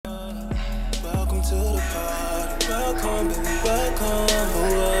Welcome, baby, welcome.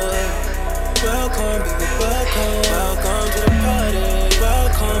 Welcome, baby, welcome. Welcome to the party.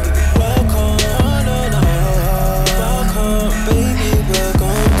 Welcome, baby, welcome. Welcome, baby,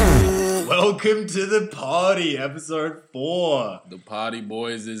 welcome. Welcome to the party, episode 4. The Potty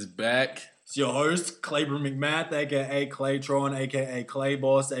Boys is back. It's your host, Claybron McMath, aka Claytron, aka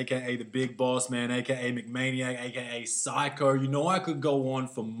Clayboss, aka the Big Boss Man, aka McManiac, aka Psycho. You know I could go on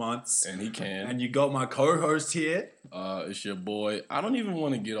for months. And he can. And you got my co-host here. It's your boy. I don't even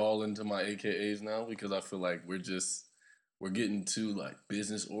want to get all into my AKAs now because I feel like we're getting too like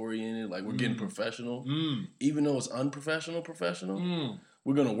business oriented. Like we're getting professional. Even though it's unprofessional,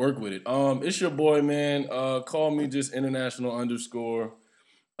 we're gonna work with it. It's your boy, man. Call me just international _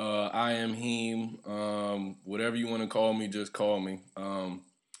 I am him. Whatever you want to call me, just call me.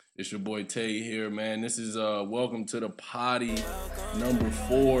 It's your boy Tay here, man. This is welcome to the potty number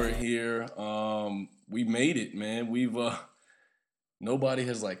 4 here. We made it, man. We've nobody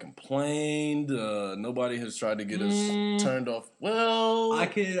has like complained. Nobody has tried to get us turned off. Well, I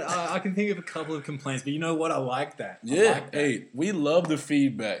can think of a couple of complaints, but you know what? I like that. Yeah. Hey, we love the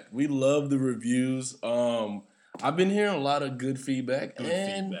feedback. We love the reviews. I've been hearing a lot of good feedback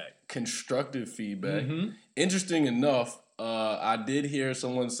and constructive feedback. Interesting enough, I did hear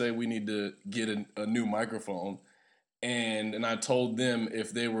someone say we need to get a new microphone, and I told them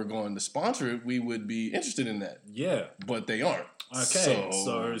if they were going to sponsor it, we would be interested in that. Yeah, but they aren't. Okay,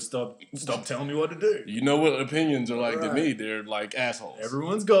 so stop telling me what to do. You know what opinions are like to me? They're like assholes.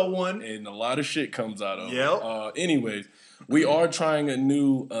 Everyone's got one, and a lot of shit comes out of it. Anyways, we are trying a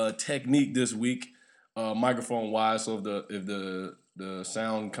new technique this week. Microphone wise, so if the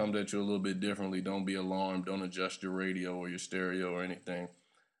sound comes at you a little bit differently, don't be alarmed. Don't adjust your radio or your stereo or anything.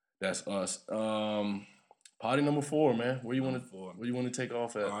 That's us. Potty number 4, man. Where you want to take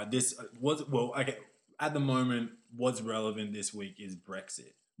off at? Okay. At the moment, what's relevant this week is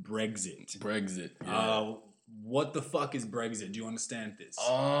Brexit. Yeah. What the fuck is Brexit? Do you understand this?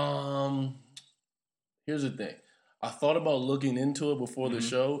 Here's the thing. I thought about looking into it before the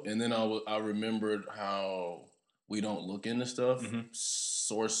show, and then I remembered how we don't look into stuff,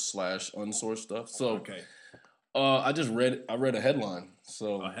 source/unsourced stuff. So, I read a headline.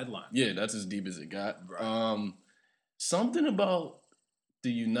 So a headline, yeah, that's as deep as it got. Right. Something about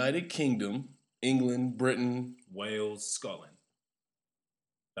the United Kingdom, England, Britain, Wales, Scotland.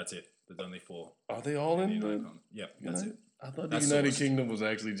 That's it. There's only 4. Are they all in the? Yeah, that's it. I thought the United Kingdom was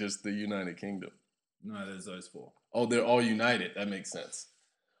actually just the United Kingdom. No, there's those 4. Oh, they're all united. That makes sense.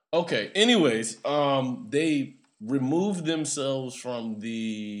 Okay. Anyways, they removed themselves from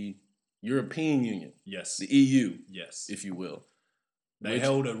the European Union. Yes. The EU. Yes. If you will. They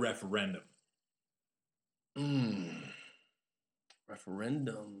held a referendum.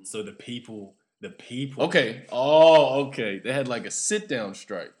 Referendum. So the people. Okay. Oh, okay. They had like a sit-down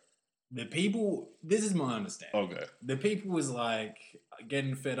strike. The people. This is my understanding. Okay. The people was like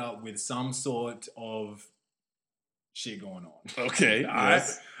getting fed up with some sort of shit going on. Okay.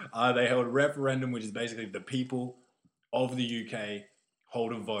 Yes. They held a referendum, which is basically the people of the UK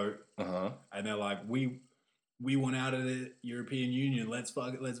hold a vote, and they're like, we want out of the European Union. Let's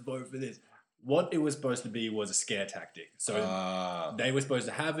vote for this. What it was supposed to be was a scare tactic. So they were supposed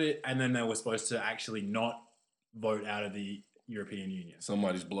to have it, and then they were supposed to actually not vote out of the European Union.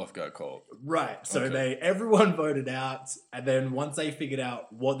 Somebody's bluff got called. Right. So everyone voted out, and then once they figured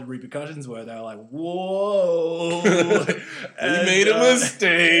out what the repercussions were, they were like, whoa. We made a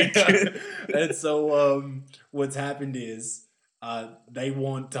mistake. And so what's happened is they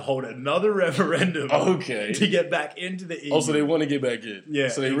want to hold another referendum to get back into the EU. Oh, so they want to get back in. Yeah.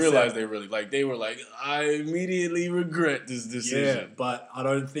 So they realized they were like, I immediately regret this decision. Yeah, but I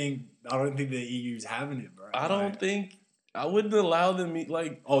don't think the EU's having it, bro. I wouldn't allow them,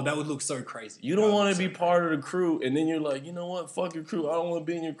 that would look so crazy. You don't want to be part of the crew, and then you're like, you know what, fuck your crew. I don't want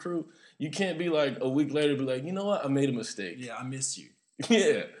to be in your crew. You can't be like, a week later, be like, you know what, I made a mistake. Yeah, I miss you.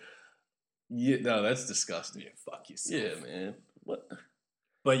 Yeah. Yeah, no, that's disgusting. Yeah, fuck yourself. Yeah, man. What?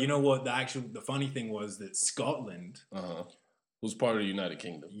 But you know what, the funny thing was that Scotland... was part of the United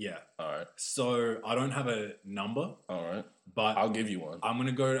Kingdom. Yeah. All right. So I don't have a number. All right. But I'll give you one. I'm going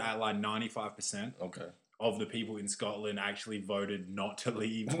to go at like 95%. Okay. Of the people in Scotland actually voted not to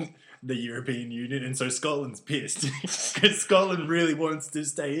leave the European Union, and so Scotland's pissed because Scotland really wants to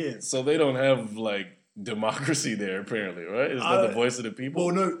stay in. So they don't have like democracy there, apparently, right? It's not the voice of the people.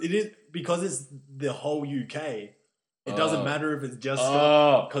 Well, no, it is because it's the whole UK. It doesn't matter if it's just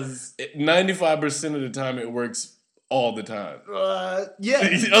because 95% of the time it works all the time. Yeah.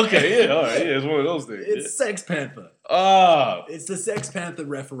 Okay, yeah, all right. Yeah, it's one of those things. It's Sex Panther. It's the Sex Panther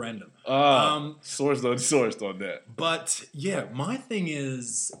referendum. Sourced on that. But yeah, my thing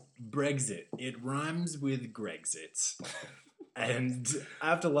is Brexit. It rhymes with Grexit. And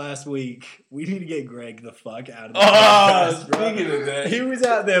after last week, we need to get Greg the fuck out of the podcast, speaking of that. He was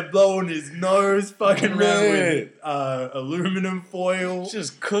out there blowing his nose, fucking around with aluminum foil.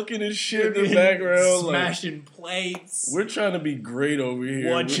 Just cooking and shit in the background. Smashing plates. We're trying to be great over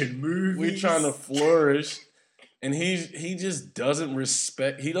here. Watching movies. We're trying to flourish. And he just doesn't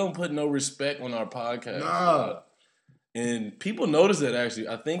respect. He don't put no respect on our podcast. Nah. And people notice that, actually.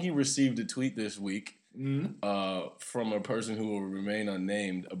 I think he received a tweet this week. From a person who will remain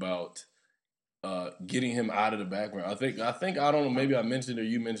unnamed about getting him out of the background. I think I don't know, maybe I mentioned it or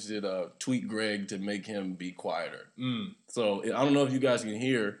you mentioned it, tweet Greg to make him be quieter. So I don't know if you guys can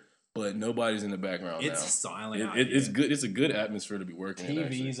hear, but nobody's in the background now. It's silent out It's good. It's a good atmosphere to be working in.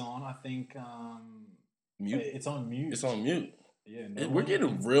 TV's on, I think. Mute? It's on mute. It's on mute. Yeah, we're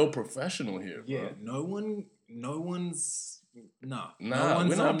getting real professional here, bro. Yeah, no one's we're on not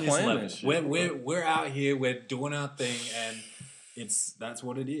this playing level. this shit. We're out here, we're doing our thing, and that's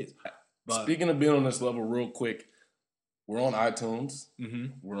what it is. But speaking of being on this level, real quick, we're on iTunes. Mm-hmm.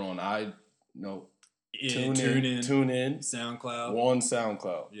 We're on Tune in, SoundCloud. We're on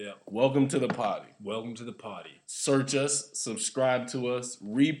SoundCloud. Yeah. Welcome to the party. Welcome to the party. Search us, subscribe to us,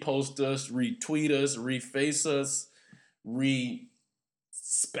 repost us, retweet us, reface us,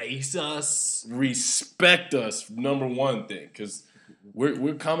 space us, respect us. Number one thing, because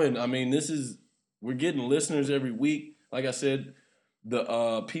we're coming. I mean, we're getting listeners every week. Like I said,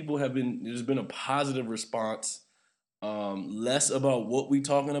 the people there's been a positive response. Less about what we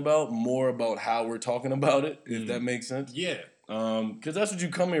talking about, more about how we're talking about it. If that makes sense. Yeah. Because that's what you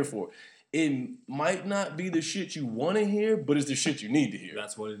come here for. It might not be the shit you want to hear, but it's the shit you need to hear.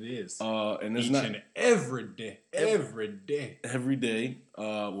 That's what it is. And it's and every day. Every day.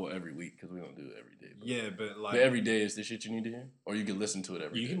 Well, every week, because we don't do it every day. Yeah, but every day is the shit you need to hear? Or you can listen to it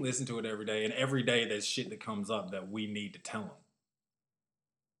every day? You can listen to it every day, and every day there's shit that comes up that we need to tell them.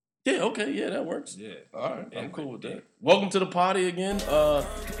 Yeah, okay, yeah, that works. Yeah. All right, I'm cool with that. Welcome to the party again.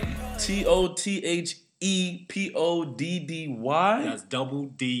 TOTHEPODDY. That's double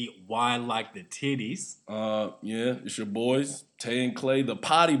D-Y like the titties. Yeah, it's your boys, Tay and Clay, the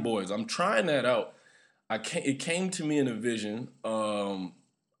Potty Boys. I'm trying that out. It came to me in a vision. I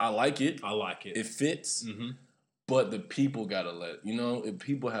like it. It fits. Mm-hmm. But the people gotta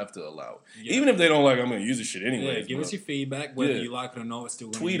people have to allow it. Yeah. Even if they don't like it, I'm gonna use this shit anyway. Yeah, give us your feedback, whether you like it or not. It's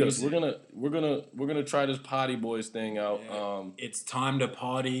still gonna tweet us. We're gonna try this Potty Boys thing out. Yeah. It's time to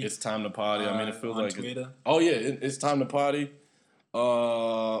party. It's time to party. I mean, it feels like Twitter. It's time to party.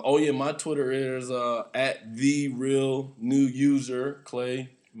 My Twitter is at the real new user Clay.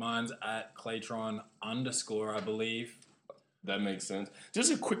 Mine's at Claytron_, I believe. That makes sense.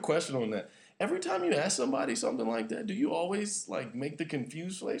 Just a quick question on that. Every time you ask somebody something like that, do you always make the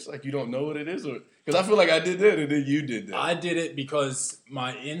confused face, like you don't know what it is, or because I feel like I did that and then you did that? I did it because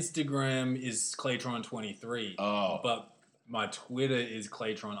my Instagram is Claytron23, but my Twitter is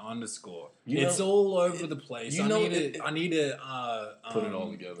Claytron_. It's all over the place. I need to put it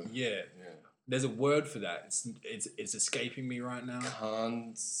all together. Yeah. There's a word for that. It's escaping me right now.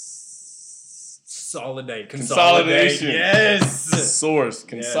 Consolidation. Yes. Source.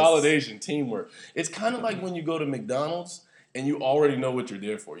 Consolidation. Yes. Teamwork. It's kind of like when you go to McDonald's and you already know what you're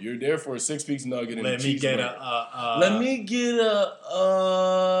there for. You're there for a 6-piece nugget and Let me get a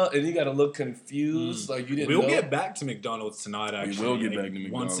and you got to look confused like you didn't know. We'll get back to McDonald's tonight, actually. We will get back to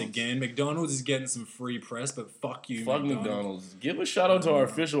McDonald's. Once again, McDonald's is getting some free press, but fuck you, Fuck McDonald's. Give a shout out to our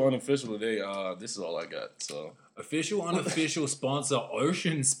official, unofficial today. This is all I got, so... Official, unofficial sponsor,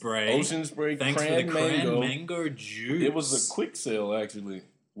 Ocean Spray. Ocean Spray, thanks for the cran mango juice. It was a quick sale, actually,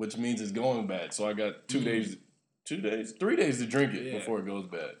 which means it's going bad. So I got 3 days to drink it before it goes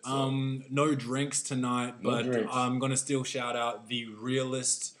bad. So. No drinks tonight, but I'm going to still shout out the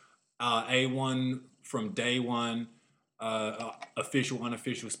realist A1 from day one. Official,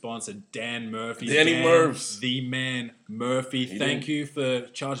 unofficial sponsor, Dan Murphy. Murphs. The man, Murphy. Thank you for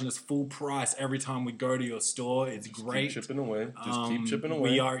charging us full price every time we go to your store. It's great. Keep chipping away. Keep chipping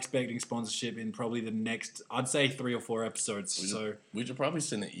away. We are expecting sponsorship in probably the next, I'd say 3 or 4 episodes. We should probably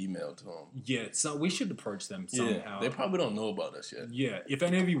send an email to them. Yeah, so we should approach them somehow. Yeah, they probably don't know about us yet. Yeah, if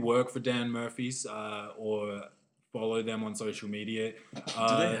any of you work for Dan Murphy's or follow them on social media. Do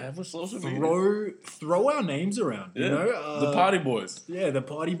they have a social media? Throw our names around. Yeah. You know? The Potty Boys. Yeah, the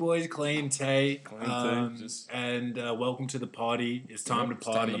Potty Boys, Clay and Tay. And welcome to the party. It's time to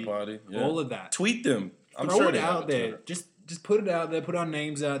party. It's time to party. Yeah. All of that. Tweet them. Throw it out there. Just just put it out there, put our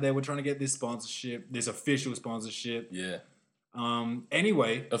names out there. We're trying to get this sponsorship, this official sponsorship. Yeah.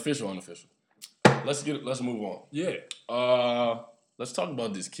 Anyway, official, unofficial. Let's move on. Yeah. Let's talk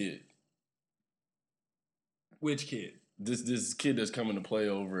about this kid. Which kid? This kid that's coming to play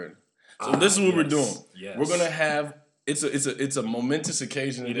over it. So this is what we're doing. Yes. We're gonna have it's a momentous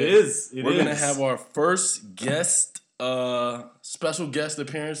occasion. It is. We're gonna have our first guest, special guest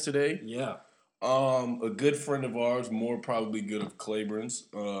appearance today. Yeah. A good friend of ours, more probably good of Claiborne's.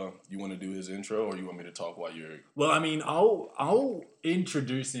 You want to do his intro, or you want me to talk while you're? Well, I mean, I'll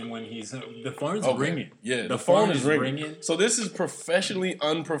introduce him when he's the phone's ringing. Yeah, the phone is ringing. So this is professionally,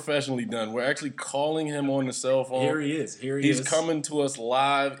 unprofessionally done. We're actually calling him on the cell phone. Here he is. He's coming to us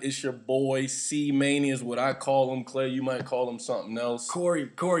live. It's your boy C Mania is what I call him. Clay, you might call him something else.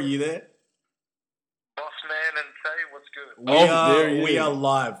 Corey, you there? Boss man and Tay, what's good? We are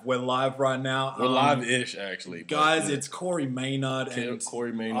live. We're live right now. We're live-ish, actually. Guys, it's Corey Maynard.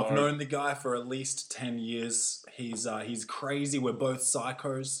 Corey Maynard. I've known the guy for at least 10 years. He's crazy. We're both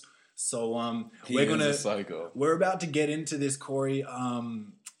psychos. So a psycho. We're about to get into this, Corey.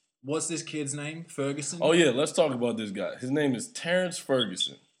 What's this kid's name? Ferguson? Oh yeah, let's talk about this guy. His name is Terrence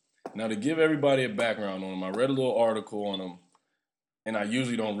Ferguson. Now, to give everybody a background on him, I read a little article on him. And I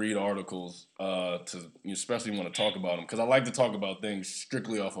usually don't read articles especially want to talk about them, because I like to talk about things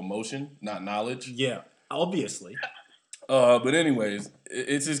strictly off emotion, not knowledge. Yeah, obviously. But anyways,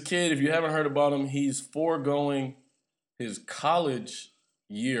 it's his kid. If you haven't heard about him, he's foregoing his college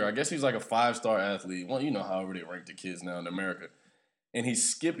year. I guess he's like a 5-star athlete. Well, you know however they rank the kids now in America. And he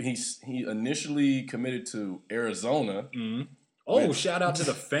initially committed to Arizona. Mm-hmm. Oh, shout out to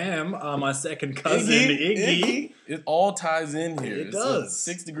the fam. My second cousin, Iggy. It all ties in here. It does. It's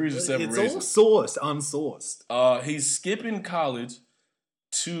 6 degrees of separation. It's all unsourced. He's skipping college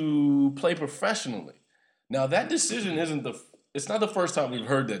to play professionally. Now, that decision it's not the first time we've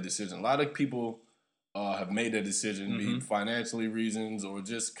heard that decision. A lot of people have made that decision, be it financially reasons or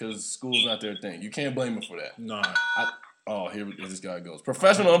just because school's not their thing. You can't blame him for that. No. Here this guy goes.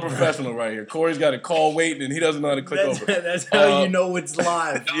 Professional, unprofessional right here. Corey's got a call waiting, and he doesn't know how to click over. That's how you know it's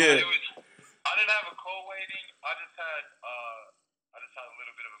live. Yeah. I didn't have a call waiting. I just had a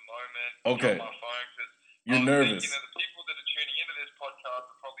little bit of a moment Okay. on my phone because You're nervous. Thinking, the people that are tuning into this podcast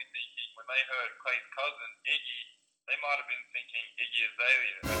are probably thinking when they heard Clay's cousin Iggy, they might have been thinking Iggy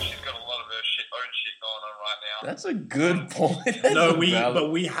Azalea, and she's got a lot of her own shit going on right now. That's a good point.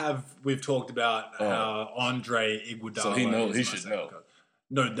 We've talked about how Andre Iguodala. So he knows. He should know.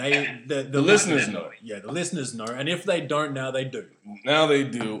 No, the listeners know. Yeah, the listeners know, and if they don't now, they do. Now they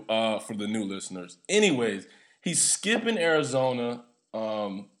do. For the new listeners. Anyways, he's skipping Arizona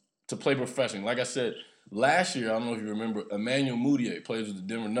to play professionally. Like I said, last year, I don't know if you remember, Emmanuel Mudiay plays with the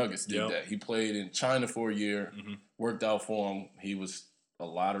Denver Nuggets. Did that? He played in China for a year. Worked out for him. He was a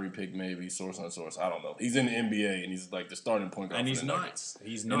lottery pick, maybe source on source. I don't know. He's in the NBA and he's like the starting point guard. And he's nice. Nuggets.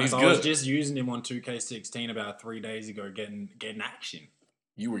 He's nice. And he's I good. was just using him on 2K16 about 3 days ago, getting action.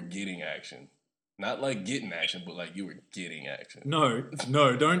 You were getting action. Not like getting action, but like you were getting action. No,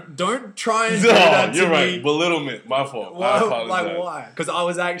 don't try and do that to you're me. right. Belittlement, my fault. Why, I apologize. like why? Because I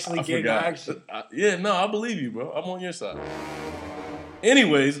was actually getting action. I believe you, bro. I'm on your side.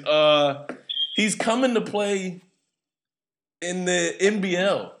 Anyways, he's coming to play in the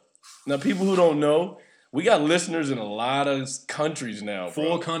NBL. Now, people who don't know, we got listeners in a lot of countries now.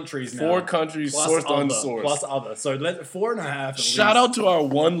 Four countries, sourced unsourced. Plus other. So 4.5. Shout out to our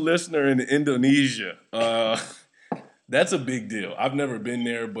one listener in Indonesia. That's a big deal. I've never been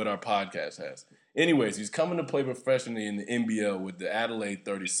there, but our podcast has. Anyways, he's coming to play professionally in the NBL with the Adelaide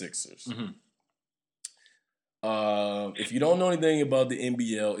 36ers. If you don't know anything about the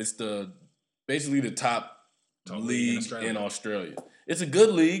NBL, it's basically the top league in Australia. It's a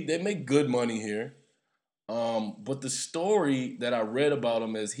good league. They make good money here. But the story that I read about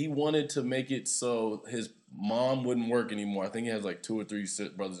him is he wanted to make it so his mom wouldn't work anymore. I think he has like 2 or 3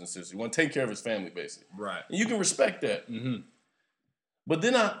 brothers and sisters. He want to take care of his family, basically. Right. And you can respect that. But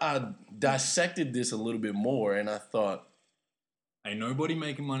then I dissected this a little bit more, and I thought, ain't nobody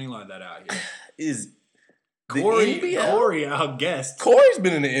making money like that out here. Is Corey, our guest. Corey's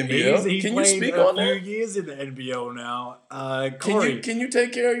been in the NBL. He's can you speak on that? A few years in the NBL now. Corey, can you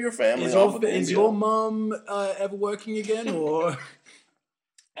take care of your family? Is your mom ever working again, or?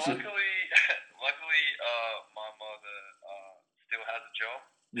 Luckily, my mother still has a job.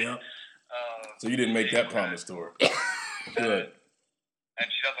 Yep. So you didn't make that promise to her. Good.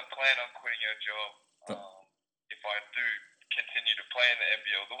 And she doesn't plan on quitting her job if I do continue to play in the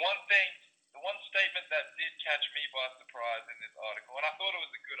NBL. The one statement that did catch me by surprise in this article, and I thought it was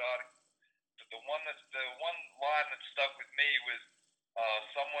a good article to the one line that stuck with me was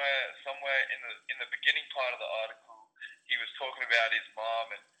somewhere in the beginning part of the article, he was talking about his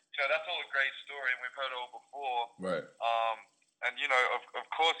mom, and that's all a great story, and we've heard it all before. Right. And of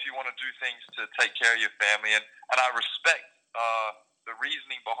course, you want to do things to take care of your family, and I respect the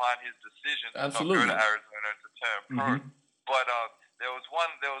reasoning behind his decision to not go to Arizona to turn pro. But there was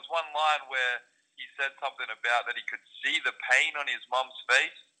one line where he said something about that he could see the pain on his mom's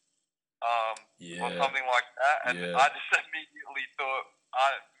face, or something like that, and I just immediately thought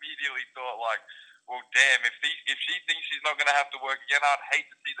like, well, damn, if she thinks she's not going to have to work again, I'd hate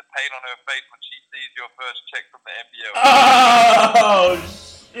to see the pain on her face when she sees your first check from the NBL. Oh,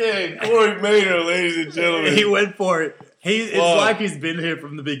 shit. Corey Maynor, ladies and gentlemen. He went for it. It's like he's been here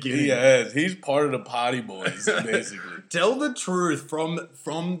from the beginning. He has. He's part of the Potty Boys, basically. Tell the truth from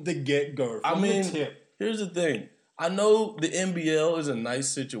the get-go, the tip. Here's the thing. I know the NBL is a nice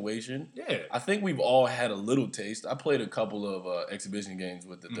situation. Yeah. I think we've all had a little taste. I played a couple of exhibition games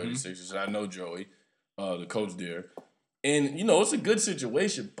with the 36ers, and I know Joey, the coach there. And, it's a good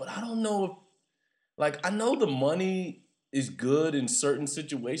situation, but I don't know if, I know the money is good in certain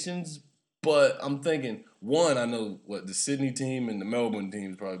situations, but I'm thinking, one, I know the Sydney team and the Melbourne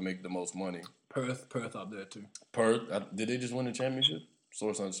teams probably make the most money. Perth up there too. Perth, did they just win the championship?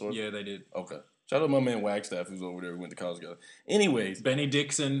 Source on source? Yeah, they did. Okay. Shout out to my man Wagstaff, who's over there. We went to college together. Anyways. Benny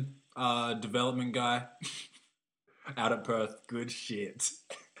Dixon, development guy, out at Perth. Good shit.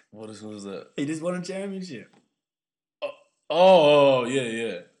 Who was that? He just won a championship. Oh,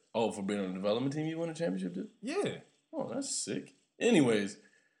 yeah. Oh, for being on the development team, you won a championship too? Yeah. Oh, that's sick. Anyways.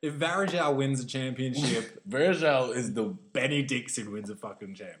 If Varejao wins a championship, Varejao is Benny Dixon wins a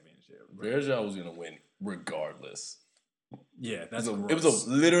fucking championship. Varejao was going to win regardless. Yeah, it was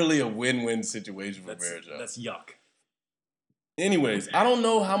literally a win-win situation for Varejao. That's yuck. Anyways, I don't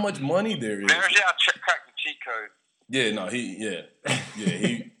know how much money there is. Varejao cracked the cheat code. Yeah, no, he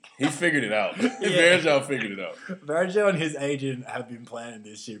figured it out. Varejao figured it out. Varejao and his agent have been planning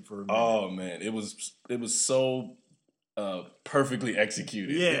this shit for a minute. Oh man, it was so perfectly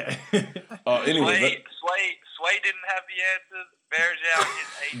executed. Yeah. Anyway, Sway didn't have the answers.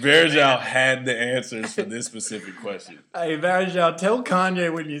 Varejao had the answers for this specific question. Hey, Varejao, tell Kanye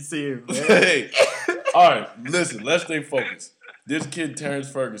when you see him. Man. Hey, all right, listen, let's stay focused. This kid,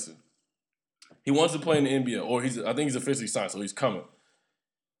 Terrence Ferguson, he wants to play in the NBA, or I think he's officially signed, so he's coming.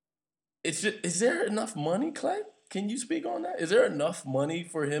 Is there enough money, Clay? Can you speak on that? Is there enough money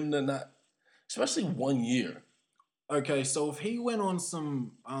for him to not, especially 1 year? Okay, so if he went on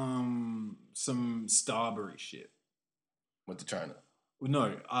some Starbury shit. Went to China.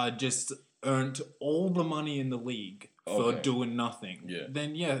 No, just earned all the money in the league for doing nothing. Yeah.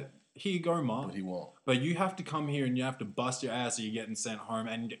 Then here you go, Mark. But he won't. But you have to come here and you have to bust your ass or you're getting sent home.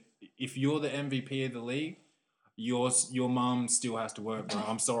 And if you're the MVP of the league, your mom still has to work, bro.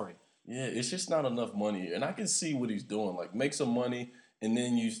 I'm sorry. Yeah, it's just not enough money. And I can see what he's doing. Like, make some money and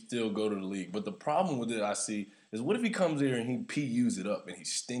then you still go to the league. But the problem with it I see is what if he comes here and he PUs it up and he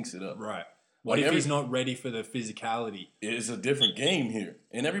stinks it up? Right. What if he's not ready for the physicality? It's a different game here.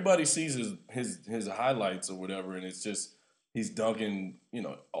 And everybody sees his highlights or whatever, and it's just he's dunking,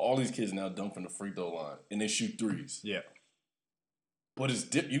 all these kids now dunk from the free throw line and they shoot threes. Yeah. But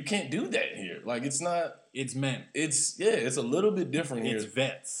you can't do that here. Like, it's not. It's men. It's a little bit different here. It's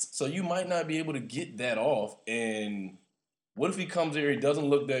vets. So you might not be able to get that off. And what if he comes here, he doesn't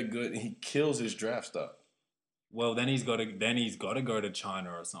look that good, and he kills his draft stock? Well, then he's got to go to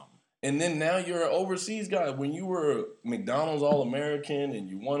China or something. And then now you're an overseas guy. When you were a McDonald's All-American and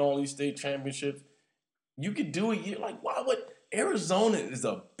you won all these state championships, you could do it. You're like, why would Arizona is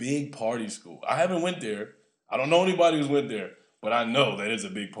a big party school. I haven't went there. I don't know anybody who's went there, but I know that it's a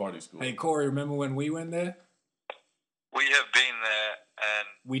big party school. Hey, Corey, remember when we went there? We have been there, and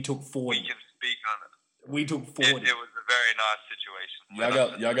we took 40. We can speak on it. We took 40. It was a very nice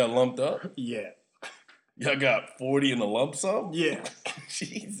situation. Y'all got lumped up? Yeah. Y'all got 40 in the lump sum? Yeah.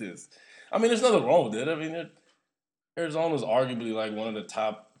 Jesus. I mean, there's nothing wrong with it. I mean, Arizona's arguably like one of the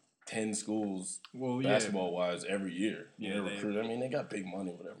top 10 schools basketball-wise every year. Yeah, they got big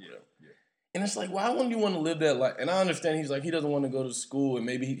money, whatever. Yeah. And it's like, why wouldn't you want to live that life? And I understand he's like, he doesn't want to go to school, and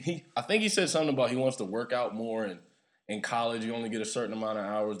maybe I think he said something about he wants to work out more, and in college you only get a certain amount of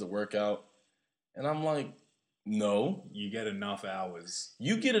hours to work out. And I'm like, no. You get enough hours.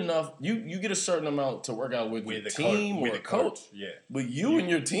 You get enough. You get a certain amount to work out with your team or a coach. Yeah. But you and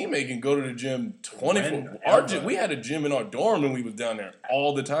your teammate can go to the gym 24. We had a gym in our dorm and we was down there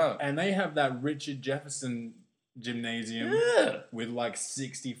all the time. And they have that Richard Jefferson gymnasium with like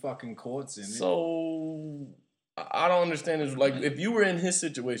 60 fucking courts in it. So I don't understand this. Like, if you were in his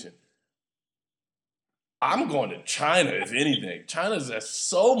situation, I'm going to China, if anything. China's has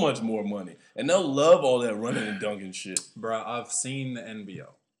so much more money. And they'll love all that running and dunking shit. Bro, I've seen the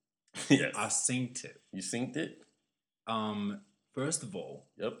NBL. Yes. I've synced it. You synced it? First of all,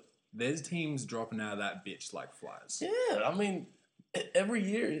 yep. There's teams dropping out of that bitch like flies. Yeah, I mean, every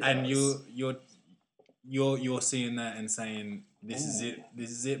year. And you're seeing that and saying, this is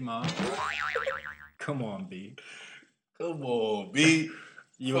it, Ma. Come on, B. Come on, B.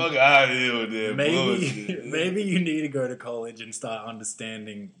 Fuck out of here with that bullshit. Maybe you need to go to college and start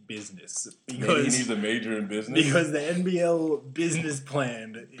understanding business. Because maybe he needs a major in business. Because the NBL business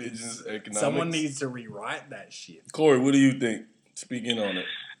plan, business economics. Someone needs to rewrite that shit. Corey, what do you think? Speaking on it.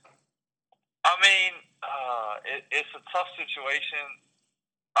 I mean, it's a tough situation.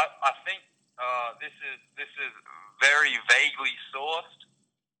 I think this is very vaguely sourced.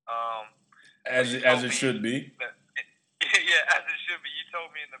 As it should be. Yeah, as it should be. You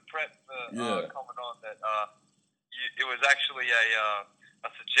told me in the prep coming on that it was actually a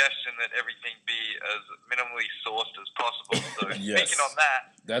suggestion that everything be as minimally sourced as possible. So yes. Speaking on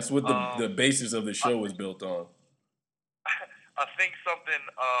that, that's what the basis of the show was built on. I think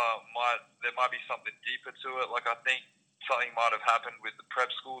there might be something deeper to it. Like I think something might have happened with the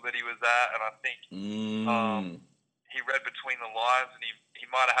prep school that he was at, and I think he read between the lines, and he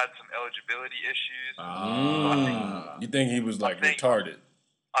might have had some eligibility issues. You think he was retarded?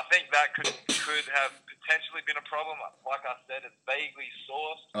 I think that could have potentially been a problem. Like I said, it's vaguely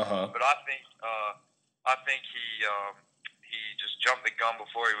sourced, but I think he just jumped the gun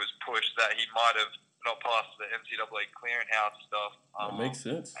before he was pushed. That he might have not passed the NCAA clearinghouse stuff. That makes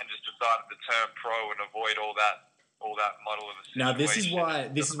sense. And just decided to turn pro and avoid all that muddle of a situation. Now this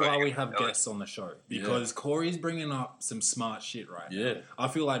is why we have guests on the show, because Corey's bringing up some smart shit right now. I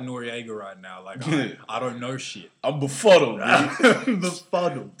feel like Noriega right now. Like I don't know shit. I'm befuddled, dude.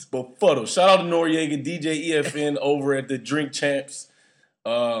 Befuddled. Shout out to Noriega, DJ EFN over at the Drink Champs,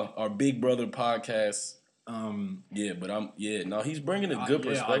 our Big Brother podcast. He's bringing a good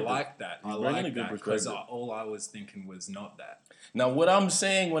perspective. I like that. I like that because all I was thinking was not that. Now, what I'm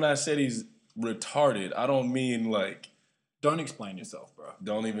saying when I said he's retarded, I don't mean like. Don't explain yourself, bro.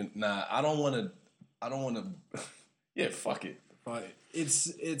 Don't even. Nah, I don't want to. Yeah, fuck it. But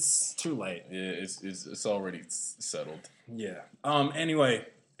it's too late. Yeah, it's already settled. Yeah. Anyway.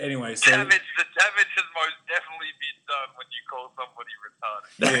 So the damage has most definitely been done when you call somebody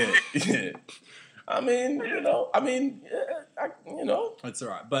retarded. Yeah. I mean, That's all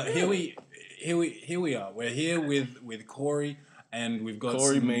right. But here we are. We're here with Corey, and we've got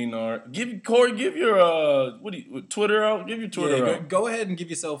Corey Maynard. Give your Twitter out. Give your Twitter out. Go ahead and give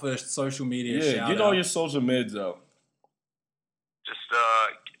yourself a social media shout out. Get all your social meds out. Just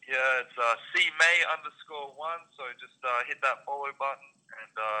it's CMay_1. So just hit that follow button,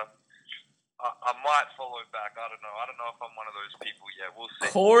 and I might follow back. I don't know. I don't know if I'm one of those people yet. We'll see.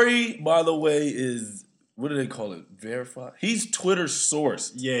 Corey, by the way, is, what do they call it? Verified? He's Twitter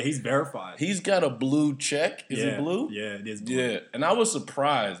sourced. Yeah, he's verified. He's got a blue check. Is it blue? Yeah, it is blue. Yeah, and I was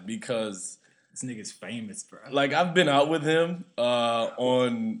surprised because this nigga's famous, bro. Like, I've been out with him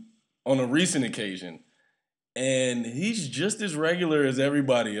on a recent occasion, and he's just as regular as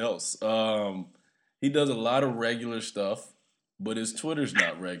everybody else. He does a lot of regular stuff, but his Twitter's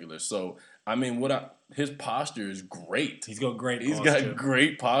not regular. So, I mean, his posture is great. He's got great posture. He's got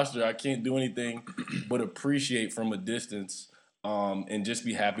great posture. I can't do anything but appreciate from a distance and just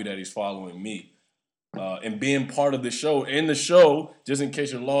be happy that he's following me. And being part of the show. And the show, just in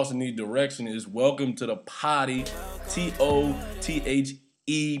case you're lost and need direction, is Welcome to the Potty.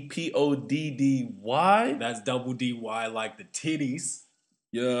 TOTHEPODDY. That's double DY like the titties.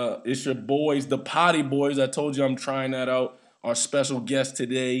 Yeah, it's your boys, the Potty Boys. I told you I'm trying that out. Our special guest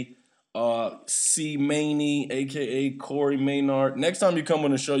today, C. Maney, a.k.a. Corey Maynard. Next time you come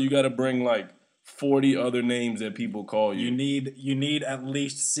on the show, you got to bring like 40 other names that people call you. You need at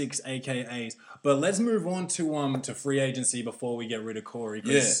least 6 AKAs. But let's move on to free agency before we get rid of Corey.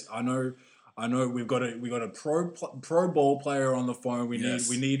 Because I know we've got a pro ball player on the phone. We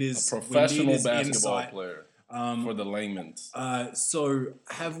need his professional basketball insight. player. For the layman's. So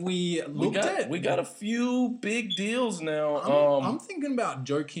have we looked at? We got a few big deals now. I'm thinking about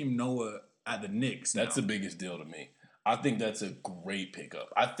Joakim Noah at the Knicks. That's the biggest deal to me. I think that's a great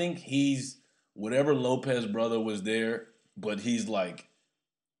pickup. I think he's whatever Lopez brother was there, but he's like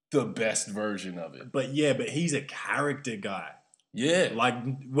the best version of it. But he's a character guy. Yeah. Like,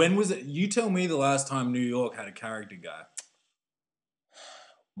 when was it? You tell me the last time New York had a character guy.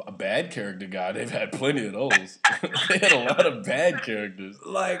 A bad character guy. They've had plenty of those. They had a lot of bad characters.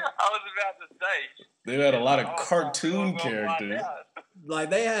 Like, I was about to say. They've had a lot of cartoon characters. Like,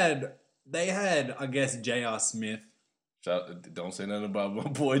 they had They had, I guess, J.R. Smith. Don't say nothing about my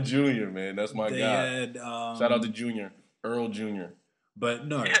boy Junior, man. That's my guy. Had, shout out to Junior, Earl Jr. But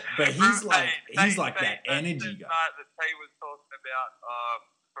no, but he's like that energy guy. That Tay was talking about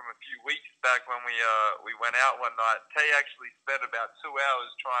from a few weeks back when we went out one night. Tay actually spent about 2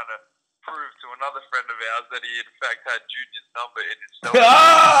 hours trying to prove to another friend of ours that he in fact had Junior's number in his cell.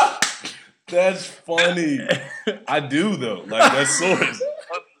 That's funny. I do though. Like that's source.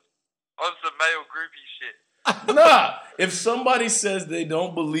 On some male groupie shit. Nah. If somebody says they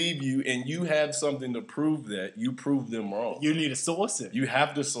don't believe you and you have something to prove that, you prove them wrong. You need to source it. You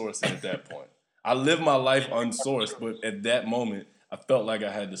have to source it at that point. I live my life unsourced, but at that moment, I felt like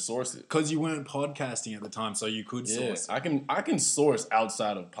I had to source it. Because you weren't podcasting at the time, so you could source it. I can source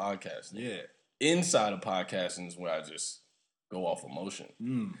outside of podcasting. Yeah. Inside of podcasting is where I just go off emotion.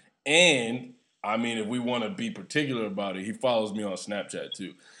 And I mean, if we want to be particular about it, he follows me on Snapchat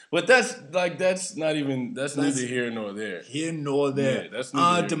too. But that's neither here nor there. Here nor there. Yeah, that's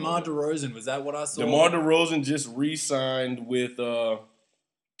neither DeMar DeRozan, was that what I saw? DeMar DeRozan just re-signed with the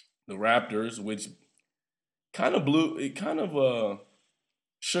Raptors, which kind of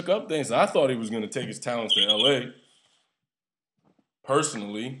shook up things. I thought he was going to take his talents to LA.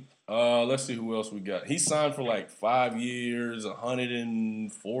 Personally, let's see who else we got. He signed for like 5 years,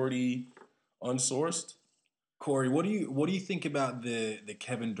 140 unsourced. Corey, what do you think about the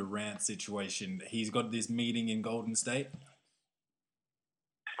Kevin Durant situation? He's got this meeting in Golden State.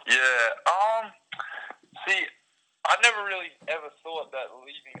 Yeah. See, I never really ever thought that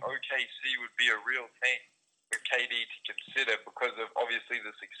leaving OKC would be a real thing for KD to consider because of obviously the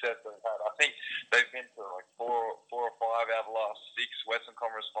success they've had. I think they've been to like four or five out of the last 6 Western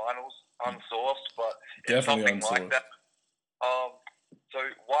Conference Finals unsourced, but it's definitely something unsourced. like that. So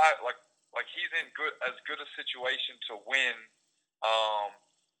why like he's in as good a situation to win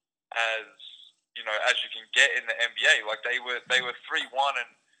as you can get in the NBA. Like they were 3-1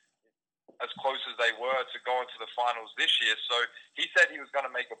 and as close as they were to going to the finals this year. So he said he was going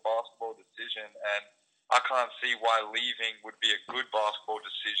to make a basketball decision, and I can't see why leaving would be a good basketball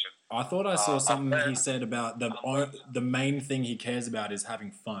decision. I thought I saw something he said about the main thing he cares about is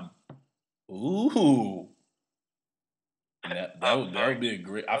having fun. Ooh. That would be a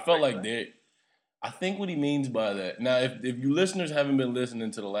great. I felt like I think what he means by that. Now, if you listeners haven't been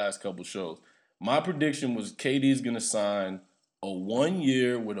listening to the last couple shows, my prediction was KD's going to sign a 1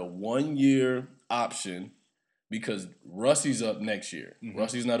 year with a 1 year option because Russell's up next year. Mm-hmm.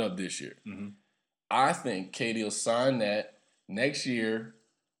 Russell's not up this year. Mm-hmm. I think KD will sign that next year,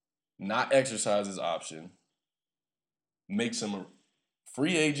 not exercise his option, makes him a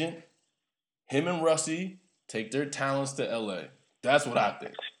free agent. Him and Russell take their talents to LA. That's what I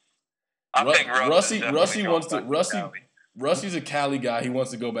think. I think Russell's a Cali guy. He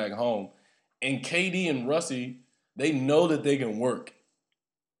wants to go back home. And KD and Russell, they know that they can work.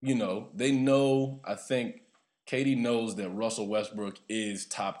 They know, I think KD knows that Russell Westbrook is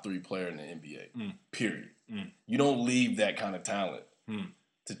top 3 player in the NBA, period. You don't leave that kind of talent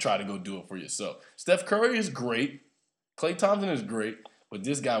to try to go do it for yourself. Steph Curry is great. Klay Thompson is great. But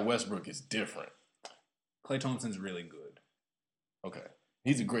this guy Westbrook is different. Klay Thompson's really good. Okay.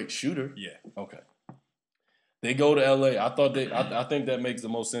 He's a great shooter. Yeah. Okay. They go to LA. I think that makes the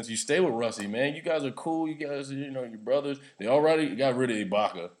most sense. You stay with Russell, man. You guys are cool. You guys, your brothers. They already got rid of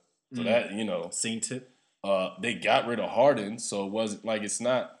Ibaka. So that, Seen it. They got rid of Harden, so it wasn't like it's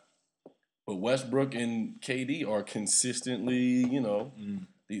not. But Westbrook and KD are consistently,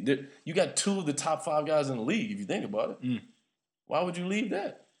 you got 2 of the top 5 guys in the league, if you think about it. Why would you leave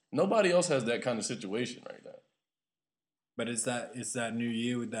that? Nobody else has that kind of situation right now. But it's that new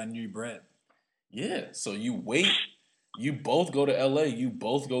year with that new bread. Yeah, so you wait. You both go to LA. You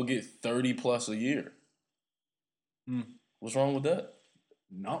both go get 30 plus a year. What's wrong with that?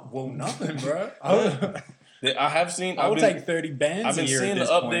 Nothing, bro. I have seen. I would take 30 bands. I've been seeing the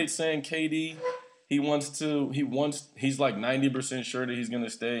update saying KD. He's like 90% sure that he's gonna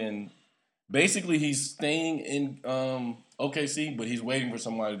stay, and basically he's staying in OKC, but he's waiting for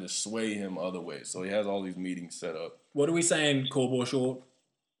somebody to sway him other ways. So he has all these meetings set up. What are we saying, Corbo Short?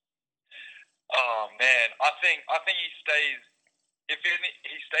 Oh man, I think he stays. He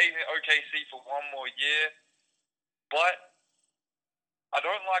stays in OKC for 1 more year, but I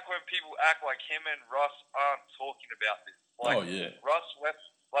don't like when people act like him and Russ aren't talking about this. Russ West,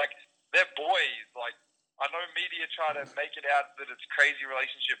 they're boys. I know media try to make it out that it's a crazy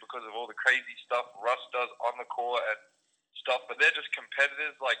relationship because of all the crazy stuff Russ does on the court and stuff, but they're just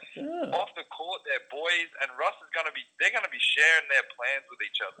competitors. Off the court, they're boys, and Russ they're gonna be sharing their plans with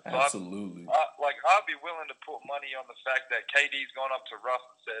each other. So Absolutely. I'd be willing to put money on the fact that KD's gone up to Russ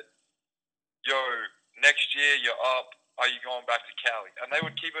and said, yo, next year you're up. Are you going back to Cali? And they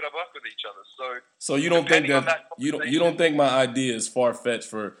would keep it a buck with each other. So you don't think that you don't think my idea is far fetched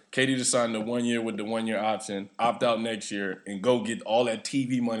for KD to sign the 1 year with the 1 year option, opt out next year, and go get all that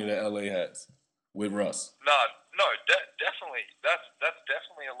TV money that LA has with Russ? No, definitely. That's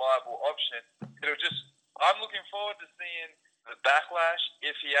definitely a liable option. I'm looking forward to seeing the backlash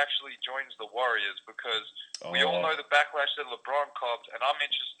if he actually joins the Warriors, because we all know the backlash that LeBron copped, and I'm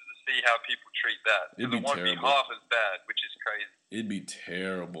interested to see how people treat that. It'd be it won't terrible. be half as bad, which is crazy. It'd be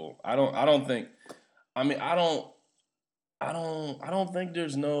terrible. I don't think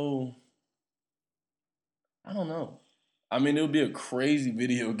there's no. I don't know. I mean, it would be a crazy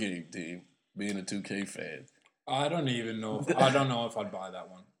video game team being a 2K fan. I don't know if I'd buy that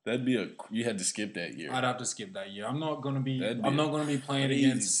one. That'd be you had to skip that year. I'd have to skip that year. I'm not gonna be playing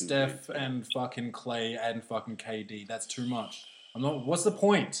against Steph and fucking Clay and fucking KD. That's too much. What's the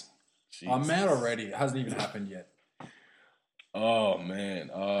point? Jesus. I'm mad already. It hasn't even happened yet. Oh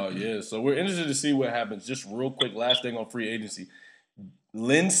man. Yeah. So we're interested to see what happens. Just real quick, last thing on free agency.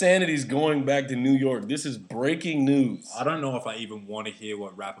 Linsanity's going back to New York. This is breaking news. I don't know if I even want to hear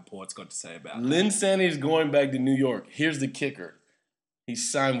what Rappaport's got to say about it. Linsanity's going back to New York. Here's the kicker. He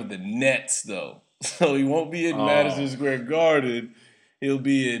signed with the Nets, though. So he won't be in Madison Square Garden. He'll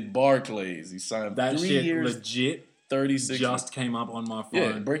be in Barclays. He signed that 3 shit years, legit 36. Just came up on my phone.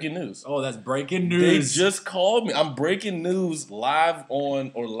 Yeah, breaking news. Oh, that's breaking news. They just called me. I'm breaking news live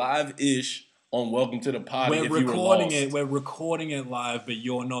on or live-ish on Welcome to the Pod. We're recording it live, but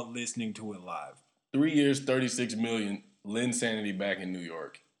you're not listening to it live. 3 years, $36 million. Linsanity back in New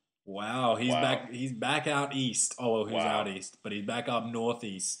York. Wow, back. He's back out east. Oh, well, he's out east, but he's back up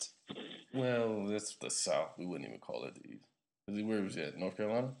northeast. Well, that's the South. We wouldn't even call it the East. Where was he at? North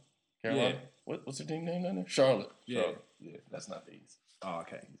Carolina? Carolina? Yeah. What's the team name down there? Charlotte. Yeah. Charlotte. Yeah, that's not the East. Oh,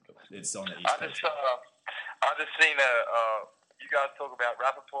 okay. It's on the East. I just seen you guys talk about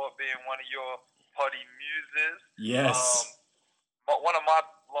Rappaport being one of your potty muses. Yes. One of my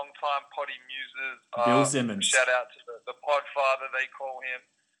longtime potty muses. Bill Simmons. Shout out to the Podfather, they call him.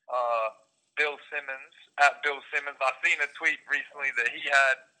 Bill Simmons, at Bill Simmons. I seen a tweet recently that he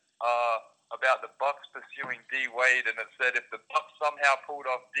had about the Bucks pursuing D Wade, and it said if the Bucks somehow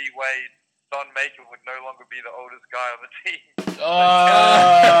pulled off D Wade, Don Maker would no longer be the oldest guy on the team.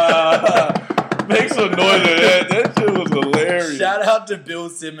 Make some noise of that. That shit was hilarious. Shout out to Bill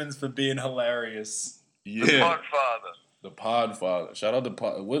Simmons for being hilarious. Yeah. The Podfather. The Podfather. Shout out to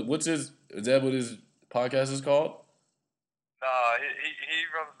what's his? Is that what his podcast is called? Nah, he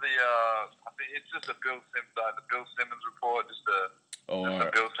runs the. I think it's just a Bill Simmons. The Bill Simmons report. Just a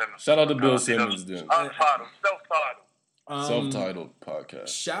Bill Simmons. Shout out to Bill Simmons, then. Untitled, self-titled. Self-titled podcast.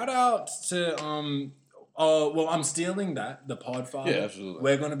 Shout out to well, I'm stealing that, the Podfather. Yeah, absolutely.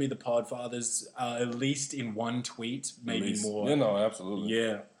 We're going to be the Podfathers, at least in one tweet, maybe more. Yeah, no, absolutely.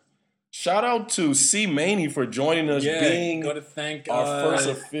 Yeah. Shout out to C. Maney for joining us, being gotta thank our first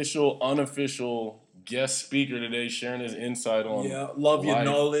official, unofficial guest speaker today, sharing his insight on love life. Your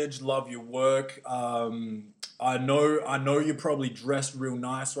knowledge, love your work. I know you're probably dressed real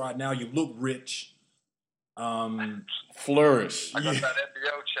nice right now. You look rich. Flourish. I got that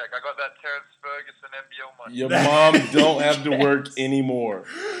NBL check. I got that Terrence Ferguson NBL money. Your mom don't have to work anymore.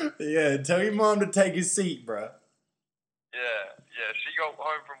 Yeah, tell your mom to take his seat, bro. Yeah, she got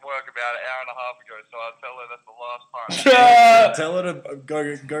home from work about an hour and a half ago, so I'll tell her that's the last time. Tell her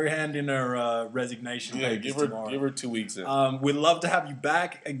to go hand in her resignation papers tomorrow. Give her 2 weeks in. We'd love to have you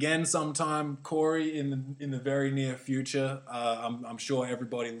back again sometime, Corey, in the very near future. I'm sure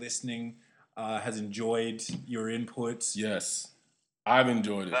everybody listening has enjoyed your inputs. Yes, I've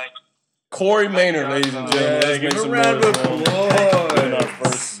enjoyed it. Thanks. Corey Maynard, ladies and gentlemen. Let's make some round of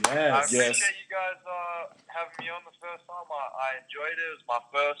applause. I appreciate you guys having me on the first time. I enjoyed it. It was my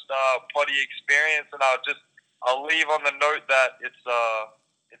first potty experience, and I'll leave on the note that it's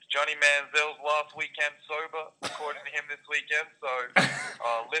Johnny Manziel's last weekend sober, according to him this weekend. So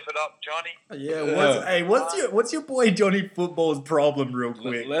live it up, Johnny. Yeah. What's your boy Johnny Football's problem, real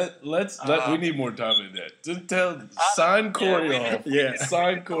quick? We need more time than that. Just sign Corey off. Yeah,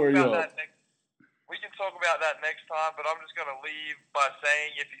 sign Corey off. We can talk about that next time, but I'm just going to leave by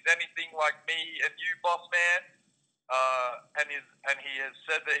saying if he's anything like me and you, boss man, and he has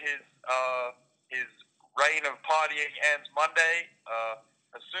said that his reign of partying ends Monday,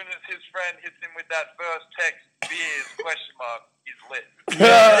 as soon as his friend hits him with that first text, beers, he's lit.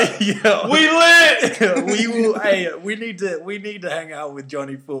 We lit! We will. Hey, we need to hang out with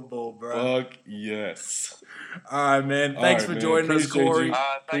Johnny Football, bro. Fuck yes. All right, man. Thanks for joining us, Corey.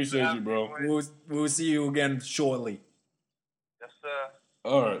 Appreciate you, bro. We'll see you again shortly. Yes, sir.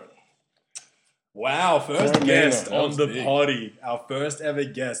 All right. Wow, first guest on the potty. Our first ever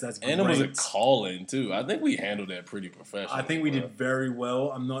guest. That's great. And it was a call-in, too. I think we handled that pretty professionally. I think we did very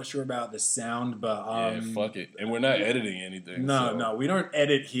well. I'm not sure about the sound, but... yeah, fuck it. And we're not editing anything. No, we don't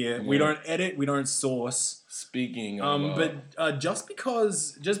edit here. Yeah. We don't edit. We don't source. Speaking of... but just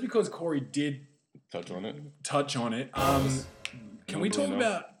because Corey did... Touch on it. Can we talk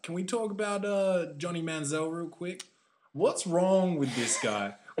about Johnny Manziel real quick? What's wrong with this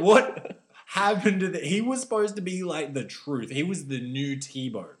guy? What... happened to he was supposed to be like the truth. He was the new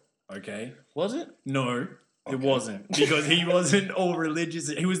Tebow, okay? Was it? No, okay. It wasn't. Because he wasn't all religious.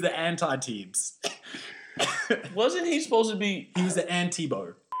 He was the anti-Teebs. Wasn't he supposed to be... He was the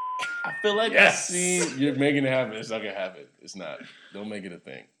anti-Bo. I feel like I see... You're making it happen. It's not going to happen. It's not. Don't make it a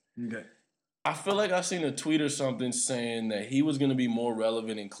thing. Okay. I feel like I seen a tweet or something saying that he was going to be more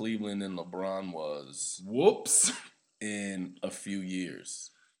relevant in Cleveland than LeBron was. Whoops. In a few years.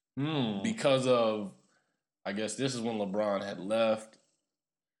 Because of, I guess this is when LeBron had left.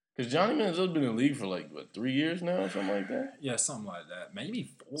 Because Johnny Manziel's been in the league for like, 3 years now or something like that? Yeah, something like that.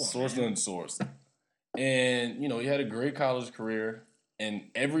 Maybe 4. Source and source. And, he had a great college career. And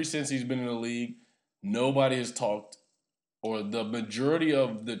ever since he's been in the league, nobody has talked, or the majority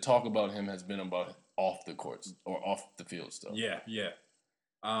of the talk about him has been about off the courts or off the field stuff. Yeah.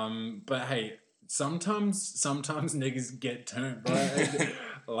 But hey, sometimes niggas get turned, right?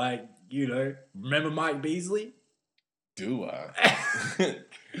 Like, remember Mike Beasley? Do I?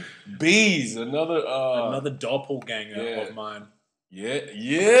 Bees, another doppelganger of mine. Yeah.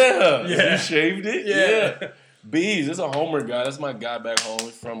 You shaved it? Yeah. Bees, it's a Homer guy. That's my guy back home.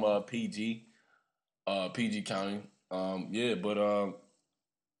 He's from PG County. I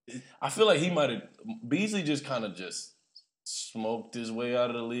feel like Beasley just kind of just smoked his way out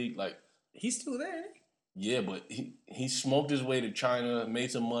of the league. Like, he's still there, isn't he? Yeah, but he smoked his way to China,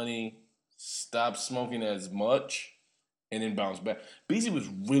 made some money, stopped smoking as much, and then bounced back. Beasley was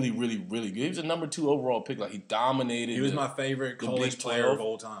really, really, really good. He was a number 2 overall pick. Like, he dominated. He was my favorite college player of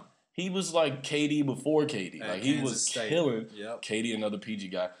all time. He was like KD before KD. Like, he was killing. Yep. KD, another PG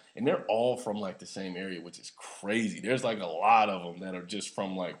guy. And they're all from, like, the same area, which is crazy. There's, like, a lot of them that are just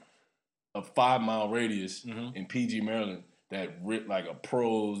from, like, a 5-mile radius in PG, Maryland. That rip like a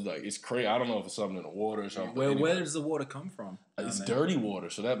pros, like it's crazy. I don't know if it's something in the water or something. Where does the water come from? It's dirty water,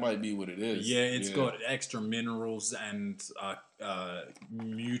 so that might be what it is. Yeah, it's got extra minerals and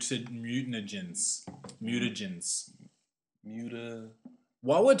mutagens.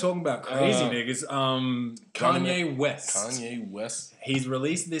 While we're talking about crazy niggas, Kanye West. He's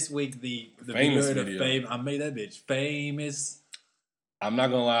released this week the video to Fame. I made that bitch famous. I'm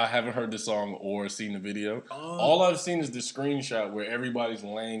not gonna lie, I haven't heard the song or seen the video. All I've seen is the screenshot where everybody's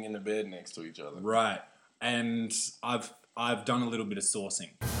laying in the bed next to each other. Right. And I've done a little bit of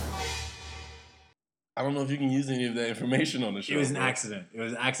sourcing. I don't know if you can use any of that information on the show. It was an accident. It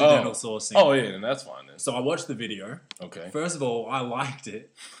was accidental sourcing. Oh yeah, and that's fine then. So I watched the video. Okay. First of all, I liked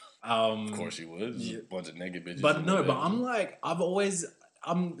it. Of course you would. There's a bunch of naked bitches. But no, but I'm like,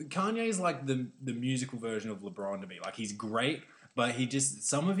 Kanye's like the musical version of LeBron to me. Like, he's great. But he just,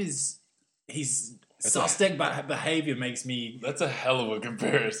 some of his suspect behavior makes me... That's a hell of a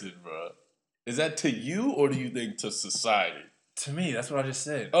comparison, bro. Is that to you or do you think to society? To me, that's what I just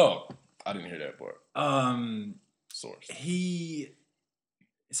said. Oh, I didn't hear that part. Source.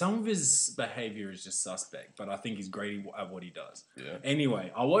 Some of his behavior is just suspect, but I think he's great at what he does. Yeah.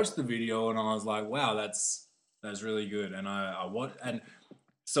 Anyway, I watched the video and I was like, wow, that's really good. And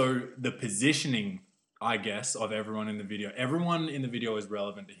so the positioning, I guess, of everyone in the video. Everyone in the video is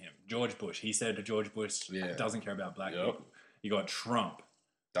relevant to him. George Bush. He said to George Bush, doesn't care about black people. You got Trump.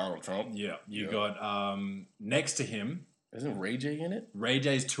 Donald Trump. Yeah. You got next to him. Isn't Ray J in it? Ray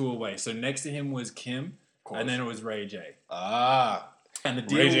J's 2 away. So next to him was Kim, and then it was Ray J. And the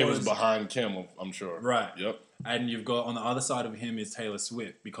deal Ray J was behind Kim, I'm sure. Right. Yep. And you've got on the other side of him is Taylor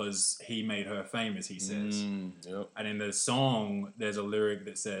Swift because he made her famous, he says. Yep. And in the song, there's a lyric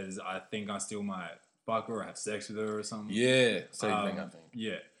that says, I think I still might fuck her or have sex with her or something. Yeah. Same thing, I think.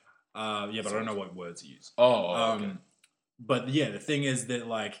 Yeah. But I don't know what words he used. Okay. But yeah, the thing is that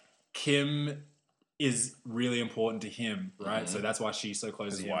like Kim is really important to him, right? So that's why she's so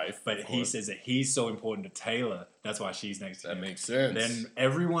close to his wife. But he says that he's so important to Taylor. That's why she's next to him. That makes sense. Then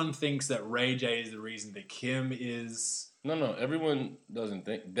everyone thinks that Ray J is the reason that Kim is... No. Everyone doesn't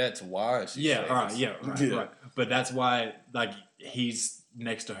think that's why she's famous. Right. But that's why like he's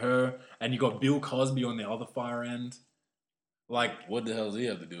next to her. And you got Bill Cosby on the other far end. Like, what the hell does he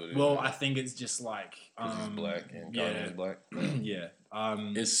have to do with it? Well, I think it's just like... he's black and Kanye's black. Yeah.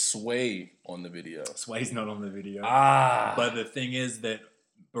 Is Sway on the video? Sway's not on the video. But the thing is that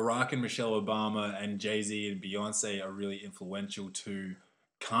Barack and Michelle Obama and Jay-Z and Beyonce are really influential to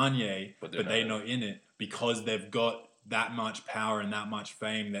Kanye, but they're not in it because they've got that much power and that much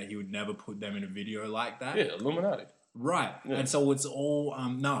fame that he would never put them in a video like that. Yeah, Illuminati. Right. Yeah. And so it's all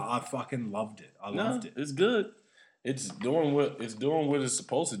I fucking loved it. I loved it. It's good. It's doing what it's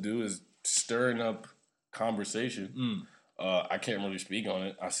supposed to do, is stirring up conversation. I can't really speak on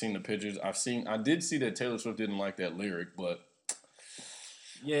it. I've seen the pictures. I did see that Taylor Swift didn't like that lyric, but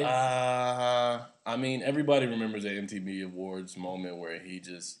yeah. I mean, everybody remembers the MTV Awards moment where he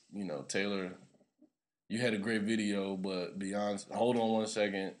just, Taylor, you had a great video, but Beyonce, hold on one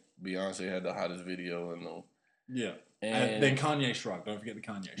second, Beyonce had the hottest video in the... Yeah. And then Kanye Shrug. Don't forget the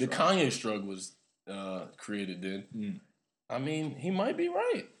Kanye Shrug. The Kanye Shrug was created then. I mean, he might be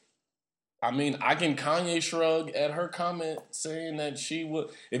right. I mean, I can Kanye Shrug at her comment saying that she would...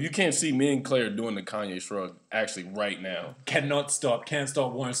 If you can't see me and Claire doing the Kanye Shrug actually right now. Cannot stop. Can't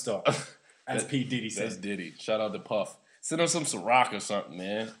stop. Won't stop. As P. Diddy said. That's Diddy. Shout out to Puff. Send us some Ciroc or something,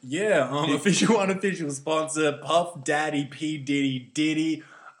 man. Yeah. Official, unofficial sponsor. Puff Daddy, P. Diddy.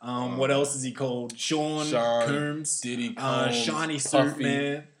 What else is he called? Sean Combs. Diddy Combs. Shiny Suit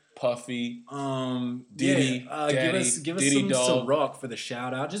Man. Puffy. Diddy. Daddy, give us Diddy some Ciroc for the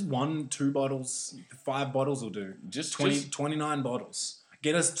shout out. Just 1, 2 bottles. 5 bottles will do. Just 29 bottles.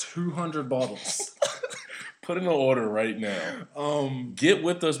 Get us 200 bottles. Put in an order right now. Get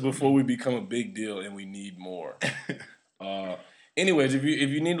with us before we become a big deal and we need more. Anyways, if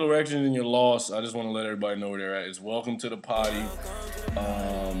you need directions and you're lost, I just want to let everybody know where they're at. It's Welcome to the Potty.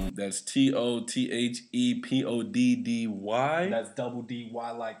 That's TOTHEPODDY. That's double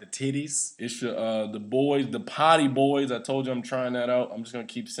DY like the titties. It's the boys, the Potty Boys. I told you I'm trying that out. I'm just gonna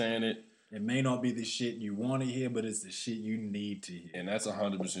keep saying it. It may not be the shit you want to hear, but it's the shit you need to hear. And that's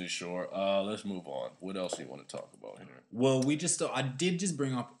 100% sure. Let's move on. What else do you want to talk about here? Well, I did just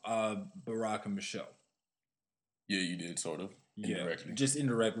bring up Barack and Michelle. Yeah, you did, sort of. Indirectly. Yeah, just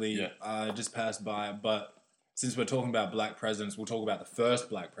indirectly. Yeah. Just passed by. But since we're talking about black presidents, we'll talk about the first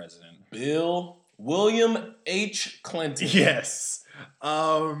black president. William H. Clinton. Yes.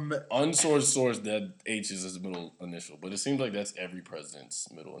 Unsourced source that H is his middle initial, but it seems like that's every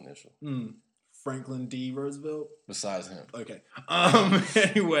president's middle initial. Franklin D. Roosevelt? Besides him. Okay.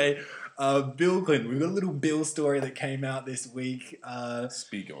 Anyway, Bill Clinton. We've got a little Bill story that came out this week.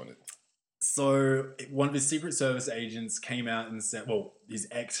 Speak on it. So one of his Secret Service agents came out and said, his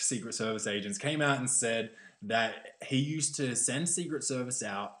ex-Secret Service agents came out and said that he used to send Secret Service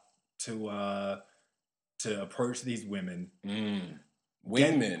out to approach these women.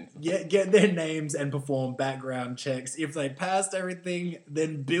 Women. Get their names and perform background checks. If they passed everything,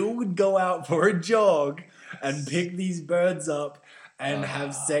 then Bill would go out for a jog and pick these birds up and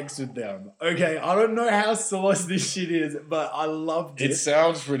have sex with them. Okay, I don't know how sourced this shit is, but I loved it. It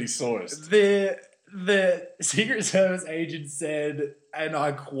sounds pretty sourced. The Secret Service agent said, and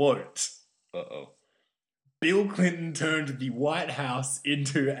I quote, Bill Clinton turned the White House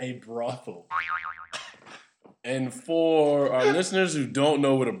into a brothel. And for our listeners who don't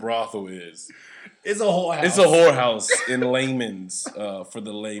know what a brothel is, it's a whorehouse. It's a whorehouse in layman's. For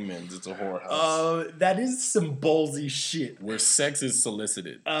the layman's, it's a whorehouse. That is some ballsy shit. Where sex is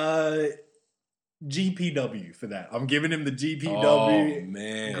solicited. GPW for that. I'm giving him the GPW. Oh,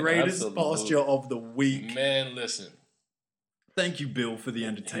 man. Greatest Absolutely. posture of the week. Man, listen. Thank you, Bill, for the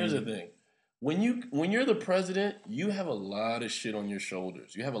entertainment. Here's the thing. When you're the president, you have a lot of shit on your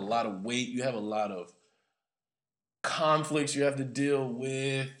shoulders. You have a lot of weight. You have a lot of conflicts you have to deal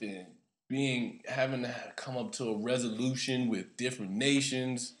with, and having to come up to a resolution with different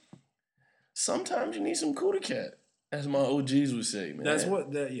nations. Sometimes you need some cootie cat, as my OGs would say, man. That's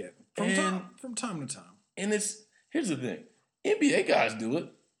what from time to time. And here's the thing. NBA guys do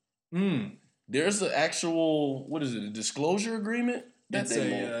it. There's an actual, a disclosure agreement? It's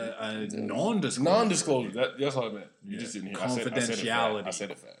a non-disclosure. Non-disclosure. That's what I meant. You just didn't hear. Confidentiality. I said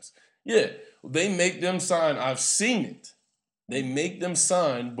it fast. Yeah. They make them sign. I've seen it. They make them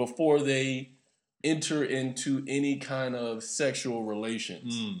sign before they enter into any kind of sexual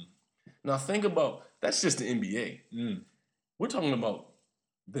relations. Now think about, that's just the NBA. We're talking about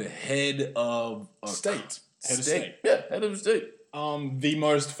the head of a state. Head of state. Yeah, head of state. The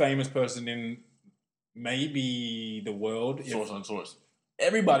most famous person in maybe the world. Source on source.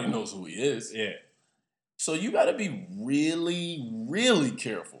 Everybody knows who he is. Yeah. So you got to be really, really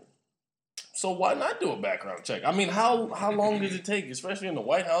careful. So why not do a background check? I mean, how long does it take, especially in the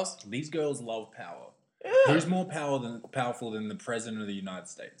White House? These girls love power. Yeah. Who's more powerful than the President of the United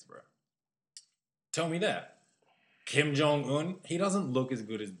States, bro? Tell me that. Kim Jong-un, he doesn't look as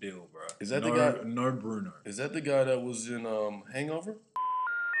good as Bill, bro. Is that the guy? No, Bruno. Is that the guy that was in Hangover?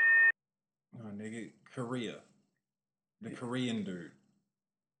 Oh, nigga, Korea. The Korean dude.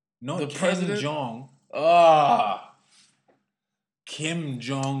 Not the Kim president? Jong. Kim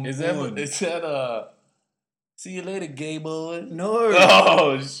Jong. Is that see you later, gay boy? No.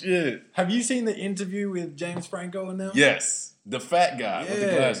 Oh shit. Have you seen the interview with James Franco and them? Yes. The fat guy with the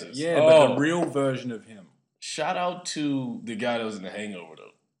glasses. Yeah, but the real version of him. Shout out to the guy that was in The Hangover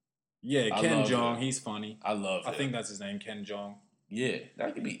though. Yeah, Ken Jeong. He's funny. I love him. I think that's his name, Ken Jeong. Yeah,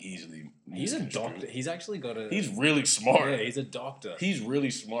 that could be easily. He's a doctor. He's actually got a. He's really smart. Yeah, he's a doctor. He's really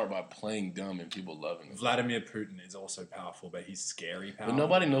smart by playing dumb and people loving him. Vladimir Putin is also powerful, but he's scary powerful. But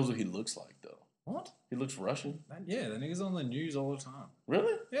nobody knows what he looks like though. What? He looks Russian. Yeah, the nigga's on the news all the time.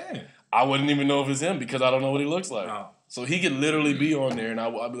 Really? Yeah. I wouldn't even know if it's him because I don't know what he looks like. Oh. So he could literally be on there, and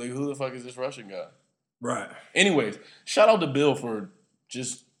I'd be like, "Who the fuck is this Russian guy?" Right. Anyways, shout out to Bill for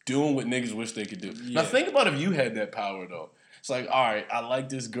just doing what niggas wish they could do. Yeah. Now think about if you had that power though. It's like, all right, I like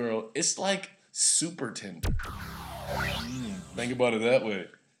this girl. It's like super Tinder. Think about it that way.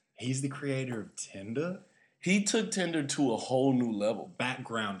 He's the creator of Tinder? He took Tinder to a whole new level.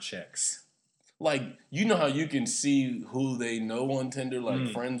 Background checks. Like, you know how you can see who they know on Tinder, like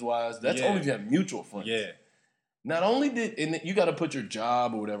friends-wise? That's only if you have mutual friends. Yeah. Not only and you got to put your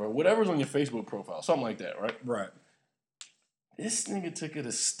job or whatever's on your Facebook profile, something like that, right? Right. This nigga took it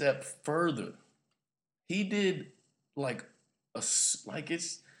a step further. He did it's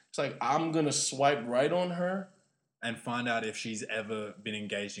like I'm gonna swipe right on her and find out if she's ever been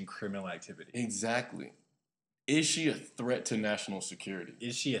engaged in criminal activity. Exactly. Is she a threat to national security?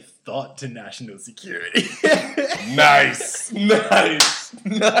 Is she a thought to national security? Nice.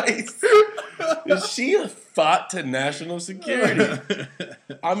 Is she a thought to national security?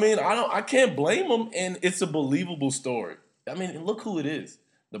 I mean, I can't blame him, and it's a believable story. I mean, look who it is.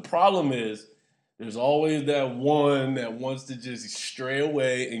 The problem is there's always that one that wants to just stray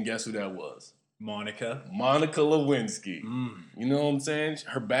away, and guess who that was? Monica Lewinsky. You know what I'm saying?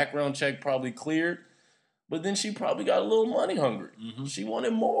 Her background check probably cleared, but then she probably got a little money hungry. Mm-hmm. She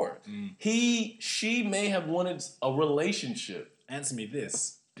wanted more. She may have wanted a relationship. Answer me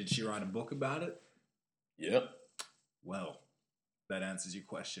this. Did she write a book about it? Yep. Well, that answers your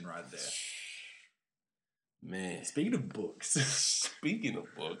question right there. Man. Speaking of books.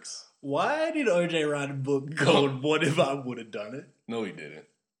 Why did OJ write a book called What If I Would Have Done It? No, he didn't.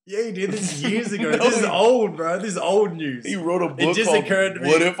 Yeah, he did. This is years ago. This is old, bro. This is old news. He wrote a book it just called occurred to me,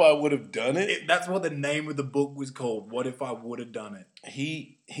 What If I Would Have Done It? That's what the name of the book was called. What If I Would Have Done It?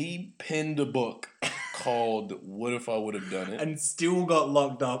 He penned a book called What If I Would Have Done It? And still got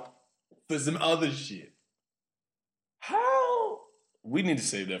locked up for some other shit. How? We need to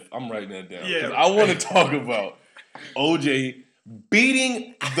save that. I'm writing that down. Yeah. I want to talk about OJ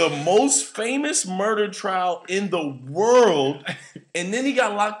beating the most famous murder trial in the world, and then he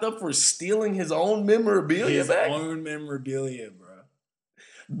got locked up for stealing his own memorabilia back. His own memorabilia, bro.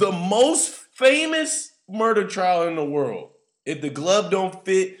 The most famous murder trial in the world. If the glove don't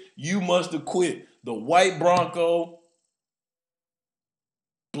fit, you must acquit. The white Bronco,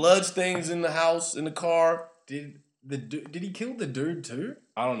 blood stains in the house, in the car. Did he kill the dude too?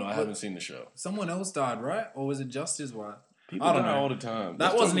 I don't know. I haven't seen the show. Someone else died, right? Or was it just his wife? People die all the time.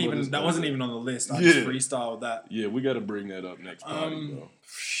 That wasn't even on the list. I just freestyled that. Yeah, we got to bring that up next time.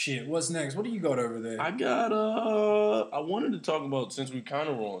 Shit, what's next? What do you got over there? I got I wanted to talk about, since we kind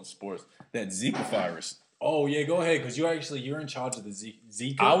of were on sports, that Zika virus. Oh yeah, go ahead, because you're in charge of the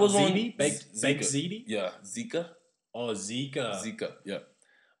Zika. I was on baked ziti. Yeah, Zika. Oh, Zika. Zika. Yeah.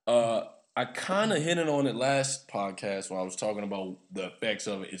 I kind of hinted on it last podcast when I was talking about the effects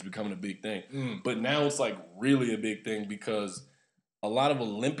of it. It's becoming a big thing. But now it's like really a big thing because a lot of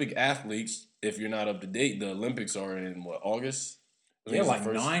Olympic athletes, if you're not up to date, the Olympics are in August? Yeah, like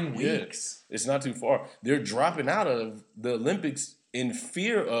 9 weeks. Yeah, it's not too far. They're dropping out of the Olympics in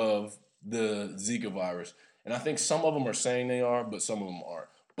fear of the Zika virus. And I think some of them are saying they are, but some of them aren't.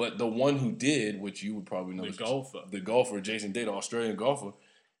 But the one who did, which you would probably know, the golfer, Jason Day, the Australian golfer,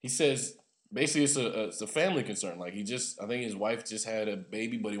 he says basically it's a family concern. Like I think his wife just had a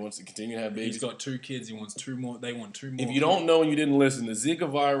baby, but he wants to continue to have babies. He's got 2 kids. He wants 2 more. They want 2 more. If you don't know and you didn't listen, the Zika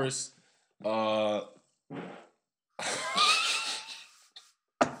virus,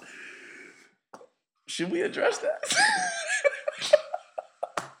 should we address that?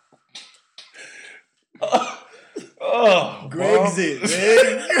 Greg's it,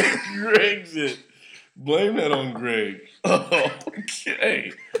 man. Greg's it. Blame that on Greg.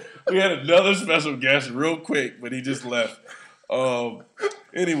 Okay. We had another special guest real quick, but he just left.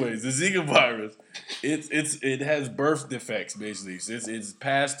 Anyways, the Zika virus, it has birth defects, basically. It's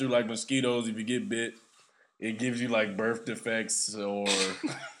passed through like mosquitoes. If you get bit, it gives you like birth defects or...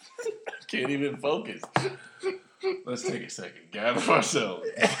 I Can't even focus. Let's take a second. Gather ourselves.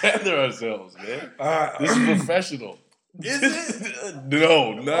 Gather ourselves, man. This is professional. Is it?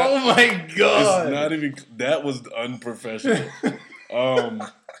 No, not. Oh my god! It's not even. That was unprofessional.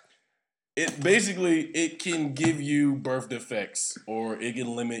 It can give you birth defects, or it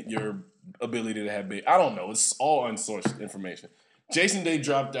can limit your ability to have baby. I don't know. It's all unsourced information. Jason Day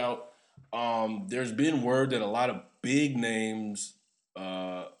dropped out. There's been word that a lot of big names,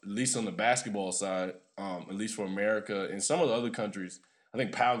 at least on the basketball side, at least for America and some of the other countries, I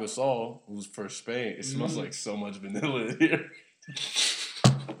think Pau Gasol, who's for Spain, it smells like so much vanilla in here.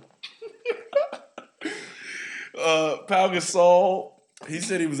 Pau Gasol, he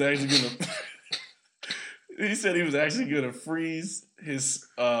said he was actually gonna freeze his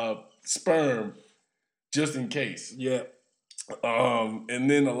sperm just in case. Yeah. And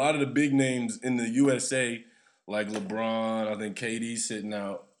then a lot of the big names in the USA, like LeBron, I think KD's sitting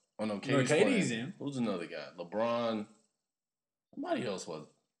out. Oh no, KD's in. Who's another guy? LeBron. Somebody else was.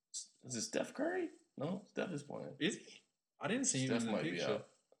 Is it Steph Curry? No, Steph is playing. Is he? I didn't see him in the picture.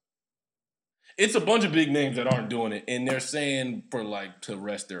 It's a bunch of big names that aren't doing it, and they're saying for like to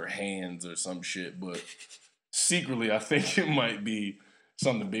rest their hands or some shit. But secretly, I think it might be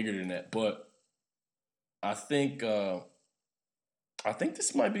something bigger than that. But I think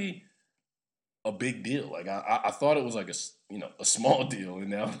this might be a big deal. Like I thought it was like a small deal, and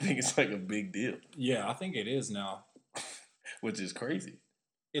now I think it's like a big deal. Yeah, I think it is now. Which is crazy.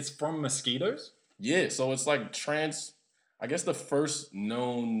 It's from mosquitoes? Yeah, so it's like I guess the first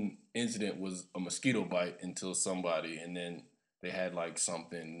known incident was a mosquito bite until somebody, and then they had like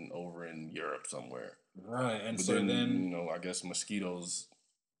something over in Europe somewhere. Right, and but so then I guess mosquitoes,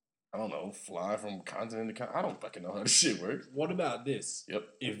 I don't know, fly from continent to continent. I don't fucking know how this shit works. What about this? Yep.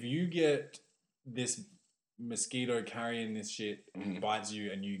 If you get this mosquito carrying this shit, bites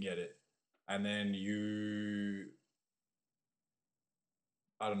you and you get it, and then you...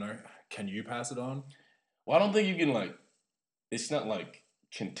 I don't know. Can you pass it on? Well, I don't think you can like. It's not like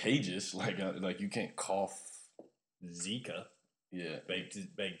contagious. Like you can't cough. Zika. Yeah. Baked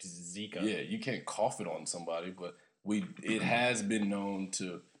Zika. Yeah, you can't cough it on somebody, but it has been known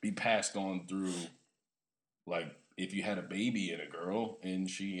to be passed on through. Like if you had a baby and a girl and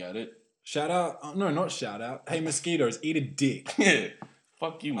she had it. Shout out. No, not shout out. Hey, mosquitoes, eat a dick. Yeah.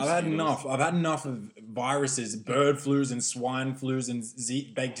 Fuck you, mosquitoes. I've had enough of viruses, bird flus and swine flus and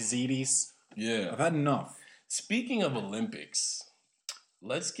baked ziti. Yeah. I've had enough. Speaking of Olympics,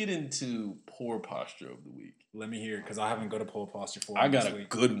 let's get into poor posture of the week. Let me hear it, because I haven't got a poor posture for I got a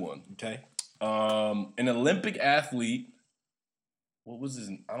good one. Okay. An Olympic athlete, what was his...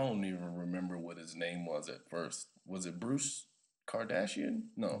 I don't even remember what his name was at first. Was it Bruce Kardashian?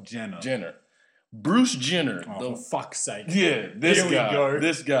 No. Jenner. Bruce Jenner. Oh, for fuck's sake. Yeah, this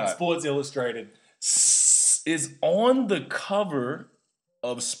guy. Sports Illustrated. Is on the cover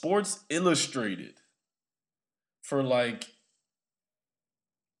of Sports Illustrated for like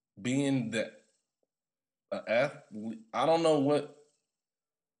being the athlete. I don't know what.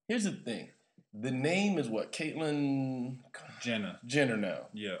 Here's the thing. The name is what? Caitlyn Jenner now.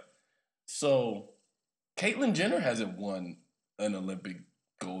 Yeah. So Caitlyn Jenner hasn't won an Olympic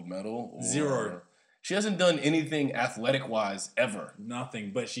gold medal. Zero. She hasn't done anything athletic-wise ever.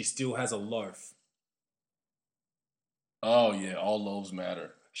 Nothing, but she still has a loaf. Oh, yeah. All loaves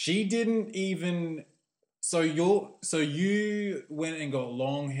matter. She didn't even... So you went and got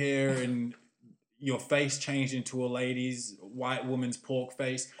long hair and your face changed into a lady's white woman's pork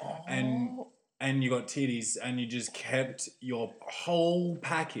face and you got titties and you just kept your whole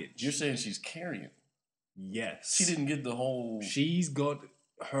package. You're saying she's carrying? Yes. She didn't get the whole... She's got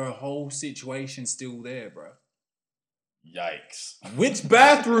her whole situation still there, bro. Yikes. Which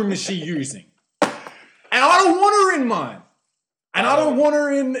bathroom is she using? And I don't want her in mine. And I don't want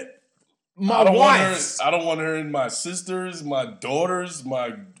her in my wife's. I don't want her in my sister's, my daughter's,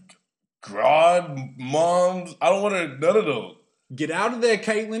 my godmom's. I don't want her in none of those. Get out of there,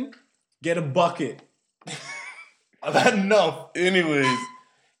 Caitlyn. Get a bucket. I've had enough. Anyways,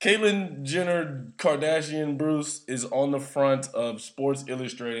 Caitlyn Jenner, Kardashian Bruce is on the front of Sports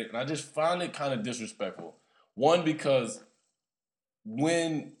Illustrated, and I just find it kind of disrespectful. One, because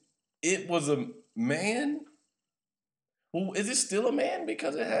when it was a man, well, is it still a man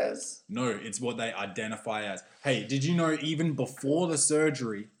because it has... No, it's what they identify as. Hey, did you know even before the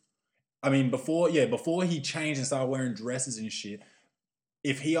surgery, before he changed and started wearing dresses and shit,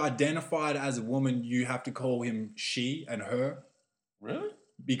 if he identified as a woman, you have to call him she and her. Really?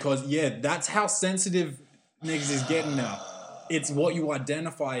 Because, that's how sensitive niggas is getting now. It's what you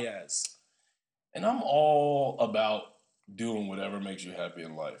identify as. And I'm all about doing whatever makes you happy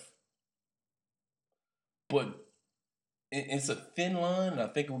in life. But it's a thin line, and I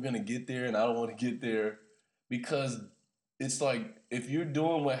think we're going to get there, and I don't want to get there because it's like if you're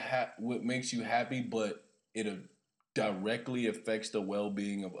doing what makes you happy, but it directly affects the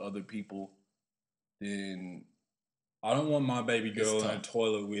well-being of other people, then I don't want my baby girl in a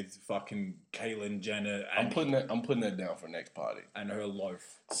toilet with fucking Caitlyn Jenner. I'm putting that down for next party. And her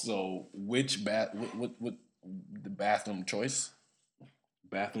loaf. So which what the bathroom choice?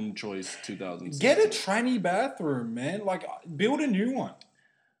 Bathroom choice 2006. Get a tranny bathroom, man. Like, build a new one.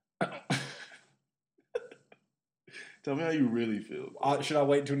 Tell me how you really feel. Should I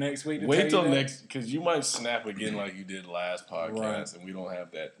wait till next week? Wait till next, because you might snap again like you did last podcast, right. And we don't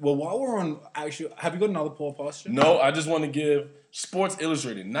have that. Well, while we're on, actually, have you got another poor posture? No, I just want to give Sports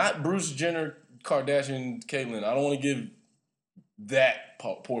Illustrated, not Bruce Jenner, Kardashian, Caitlyn. I don't want to give that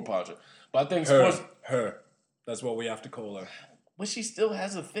poor posture. But I think her. That's what we have to call her. But she still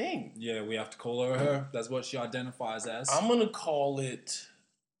has a thing. Yeah, we have to call her. That's what she identifies as. I'm going to call it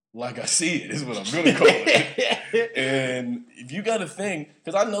like I see it, is what I'm going to call it. And if you got a thing,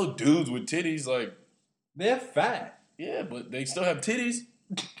 because I know dudes with titties, like... They're fat. Yeah, but they still have titties.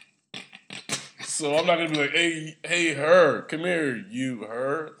 So I'm not going to be like, hey, her, come here, you,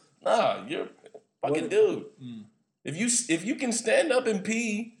 her. Nah, you're a fucking dude. Mm. If you can stand up and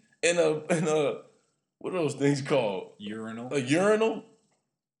pee in a what are those things called? Urinal. A urinal?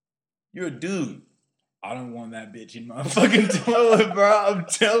 You're a dude. I don't want that bitch in my fucking toilet, bro. I'm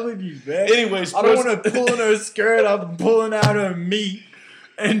telling you, man. Anyways, I don't want to pull in her skirt. I'm pulling out her meat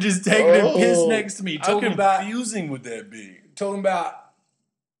and just taking a piss next to me. How confusing would that be? Talking about,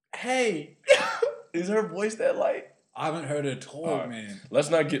 hey. Is her voice that light? I haven't heard her talk, man. Let's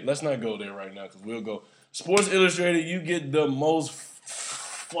not go there right now because we'll go. Sports Illustrated, you get the most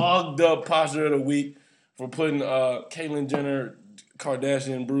fogged up posture of the week for putting Caitlyn Jenner,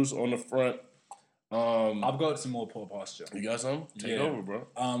 Kardashian, Bruce on the front. I've got some more poor posture. You got some? Take over, bro.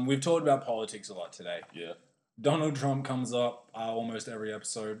 We've talked about politics a lot today. Yeah. Donald Trump comes up almost every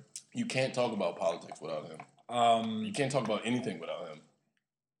episode. You can't talk about politics without him. You can't talk about anything without him.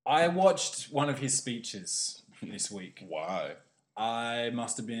 I watched one of his speeches this week. Why? I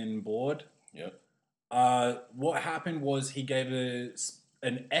must have been bored. Yep. What happened was he gave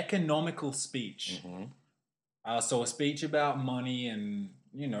an economical speech. Mm-hmm. So a speech about money and,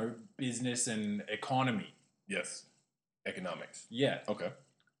 business and economy. Yes. Economics. Yeah. Okay.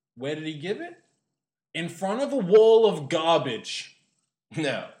 Where did he give it? In front of a wall of garbage.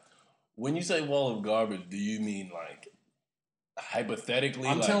 Now, when you say wall of garbage, do you mean like hypothetically?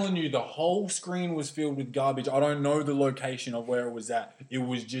 I'm telling you, the whole screen was filled with garbage. I don't know the location of where it was at. It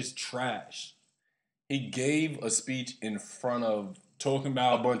was just trash. He gave a speech in front of talking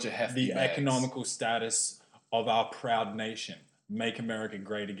about a bunch of hefty the bags. Economical status of our proud nation. Make America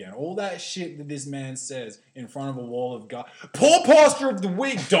great again. All that shit that this man says in front of a wall of garbage. Poor posture of the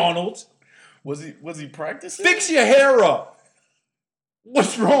week, Donald. Was he practicing? Fix your hair up.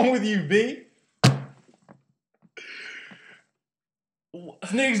 What's wrong with you, B?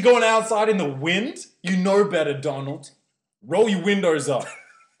 Niggas going outside in the wind? You know better, Donald. Roll your windows up.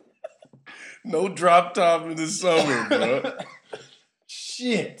 No drop top in the summer, bro.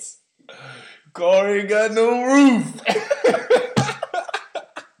 Shit. Car ain't got no roof.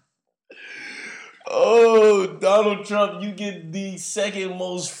 Oh, Donald Trump, you get the second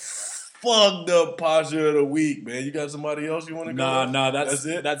most fucked up posture of the week, man. You got somebody else you want to go? Nah, that's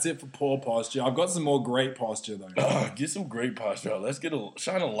it. That's it for poor posture. I've got some more great posture though. Get some great posture out. Let's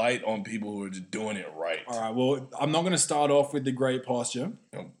shine a light on people who are just doing it right. All right. Well, I'm not going to start off with the great posture.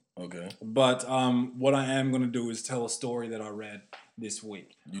 Oh, okay. But what I am going to do is tell a story that I read this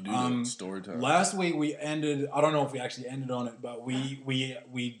week. You do story time. Last week we ended. I don't know if we actually ended on it, but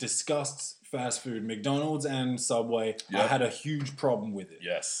we discussed fast food, McDonald's and Subway. Yep. I had a huge problem with it.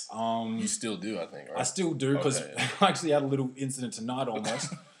 Yes. You still do, I think, right? I still do because I actually had a little incident tonight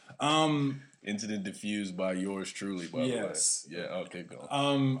almost. Incident diffused by yours truly, by the way. Yeah, okay,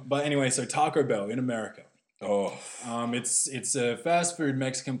 go. But anyway, so Taco Bell in America. Oh. It's a fast food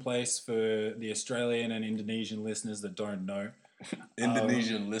Mexican place for the Australian and Indonesian listeners that don't know.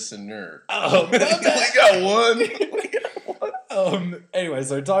 Indonesian listener. Oh, we got one. Anyway,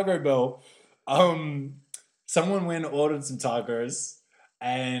 so Taco Bell. Someone went and ordered some tacos,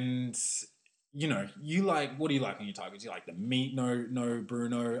 and you like, what do you like on your tacos? You like the meat, no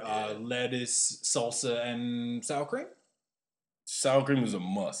Bruno, lettuce, salsa, and sour cream. Sour cream is a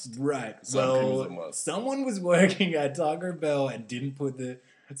must. Right. Sour cream is a must. Someone was working at Taco Bell and didn't put the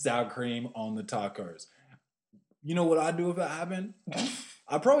sour cream on the tacos. You know what I'd do if it happened?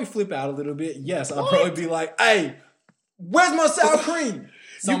 I'd probably flip out a little bit. Yes, I'd probably be like, hey, where's my sour cream?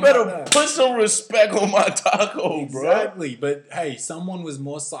 You better put some respect on my taco, bro. Exactly. But hey, someone was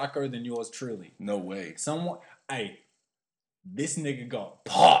more psycho than yours truly. No way. Hey, this nigga got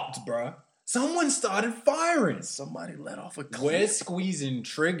popped, bro. Someone started firing. Somebody let off a clip. We're squeezing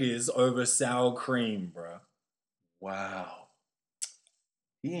triggers over sour cream, bro. Wow.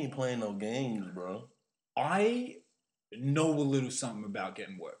 He ain't playing no games, bro. I know a little something about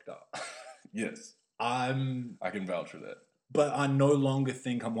getting worked up. Yes. I can vouch for that. But I no longer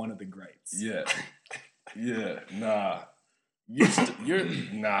think I'm one of the greats. Yeah. Yeah. Nah.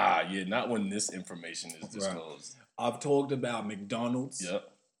 Not when this information is disclosed. Right. I've talked about McDonald's. Yep.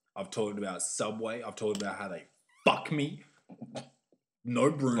 I've talked about Subway. I've talked about how they fuck me. No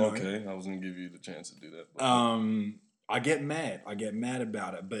Bruno. Okay, I was gonna give you the chance to do that. But I get mad. I get mad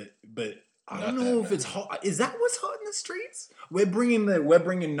about it. But I don't know if it's hot. Is that what's hot in the streets? We're bringing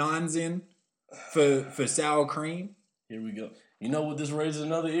nines in for sour cream. Here we go. You know what this raises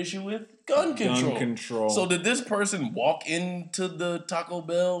another issue with? Gun control. So did this person walk into the Taco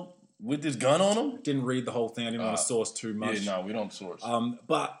Bell with his gun on him? Didn't read the whole thing. I didn't want to source too much. Yeah, no, we don't source.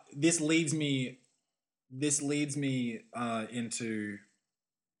 But this leads me into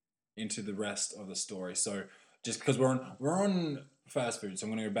the rest of the story. So just because we're on fast food, so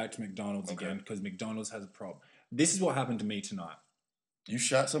I'm going to go back to McDonald's again because McDonald's has a problem. This is what happened to me tonight. You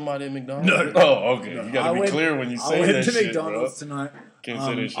shot somebody at McDonald's? No. Oh, okay. No, you got to be clear when you say that. I went to McDonald's tonight. Can't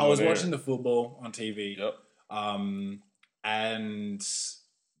say that shit I was watching the football on TV. Yep. And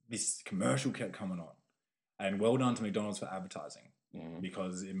this commercial kept coming on. And well done to McDonald's for advertising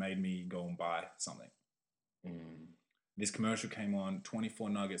because it made me go and buy something. This commercial came on,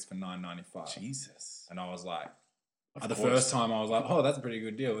 24 nuggets for $9.95. Jesus. And I was like, the first time I was like, oh, that's a pretty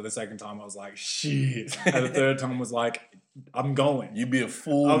good deal. But the second time I was like, shit. And the third time was like, I'm going. You'd be a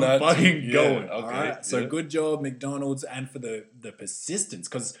fool. I'm fucking going. Okay. All right? So good job, McDonald's, and for the persistence.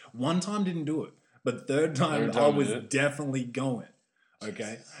 Because one time didn't do it. But third time I was definitely going.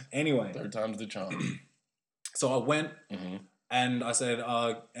 Okay? Anyway. Third time's the charm. So I went and I said,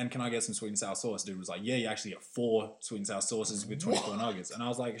 and can I get some sweet and sour sauce? Dude was like, yeah, you actually get 4 sweet and sour sauces with 24 nuggets. And I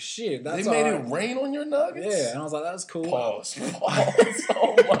was like, shit, that's They made it rain on your nuggets? Yeah. And I was like, that's cool. Pause.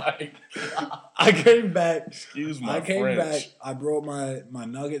 Oh my God. I came back. Excuse my French. I brought my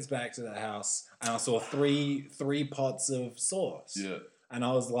nuggets back to the house and I saw three pots of sauce. Yeah. And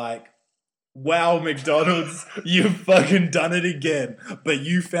I was like, wow, McDonald's, you've fucking done it again. But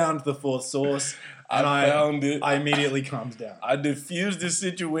you found the 4th sauce. And I found it. I immediately calmed down. I diffused the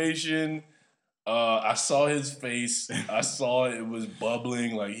situation. I saw his face. I saw it was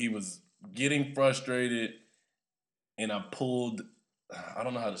bubbling, like he was getting frustrated. And I pulled, I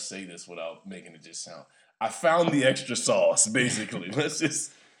don't know how to say this without making it just sound. I found the extra sauce, basically.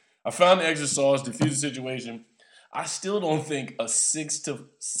 I found the extra sauce, diffused the situation. I still don't think a 6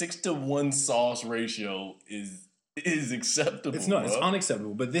 to 1 sauce ratio is acceptable. It's not. Bro. It's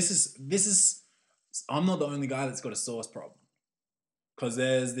unacceptable. But this is. I'm not the only guy that's got a sauce problem. Because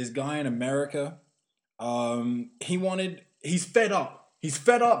there's this guy in America. He's fed up. He's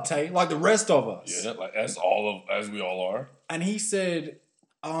fed up, Tay, like the rest of us. Yeah, like as we all are. And he said,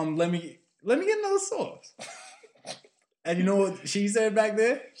 let me get another sauce. And you know what she said back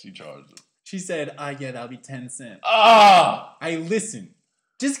there? She charged him. She said, yeah, that'll be 10 cents. Hey, listen.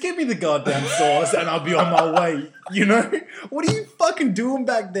 Just give me the goddamn sauce and I'll be on my way. You know? What are you fucking doing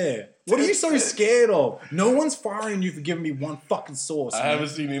back there? What are you so scared of? No one's firing you for giving me one fucking sauce. I haven't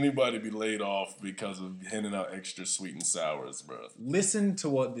seen anybody be laid off because of handing out extra sweet and sours, bro. Listen to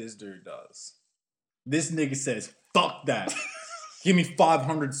what this dude does. This nigga says, fuck that. Give me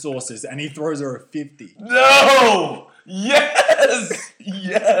 500 sauces. And he throws her a 50. No! Yes!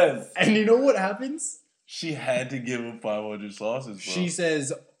 Yes! And you know what happens? She had to give him 500 sauces, bro. She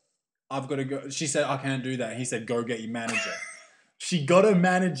says, I've got to go. She said, I can't do that. He said, go get your manager. She got a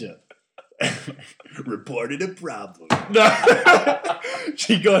manager. Reported a problem.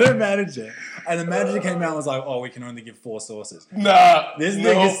 She got her manager. And the manager came out and was like, we can only give 4 sauces. Nah. This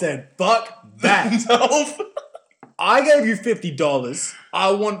nigga said, fuck that. No. I gave you $50.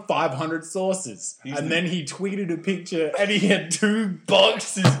 I want 500 sauces. Then he tweeted a picture and he had 2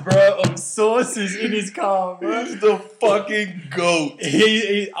 boxes, bro, of sauces in his car, bro. He's the fucking GOAT.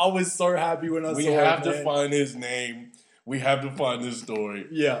 I was so happy when I saw it. We have to find his name. We have to find this story.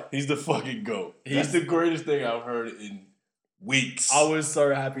 Yeah. He's the fucking GOAT. That's the greatest thing I've heard in weeks. I was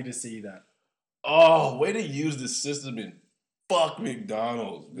so happy to see that. Oh, way to use the system and fuck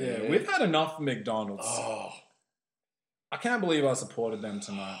McDonald's, man. Yeah, we've had enough of McDonald's. Oh. I can't believe I supported them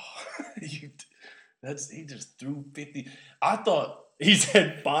tonight. He just threw 50. I thought he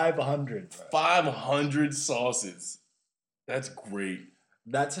said 500. Bro. 500 sauces. That's great.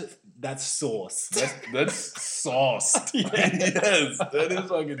 That's sauce. That's sauced. Yes, that is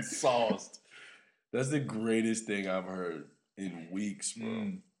fucking sauced. That's the greatest thing I've heard in weeks,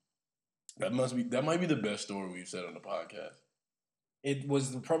 bro. That might be the best story we've said on the podcast. It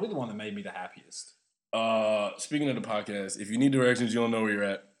was probably the one that made me the happiest. Speaking of the podcast, if you need directions, you don't know where you're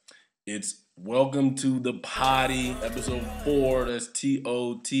at. It's Welcome to the Potty, episode 4. That's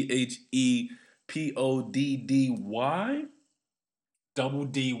TOTHEPODDY. Double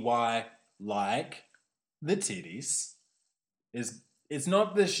DY, like the titties. It's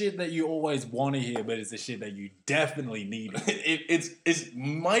not the shit that you always want to hear, but it's the shit that you definitely need. It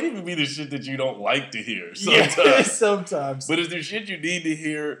might even be the shit that you don't like to hear sometimes. Yeah, sometimes. But it's the shit you need to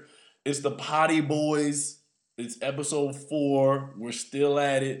hear. It's the Potty Boys. It's episode 4. We're still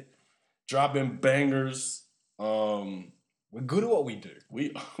at it. Dropping bangers. We're good at what we do.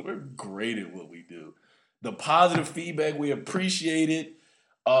 We're great at what we do. The positive feedback, we appreciate it.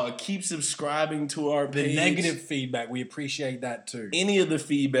 Keep subscribing to our page. The negative feedback, we appreciate that too. Any of the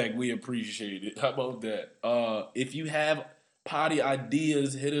feedback, we appreciate it. How about that? If you have potty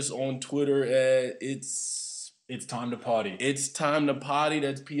ideas, hit us on Twitter at It's Time to Potty. It's Time to Potty.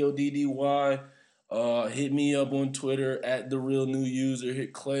 That's PODDY. Hit me up on Twitter at The Real New User.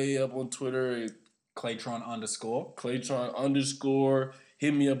 Hit Clay up on Twitter at Claytron_. Claytron_.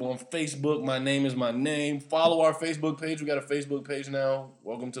 Hit me up on Facebook. My name is my name. Follow our Facebook page. We got a Facebook page now.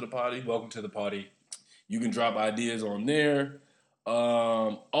 Welcome to the Potty. Welcome to the Potty. You can drop ideas on there.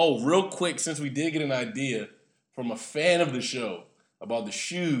 Real quick, since we did get an idea from a fan of the show about the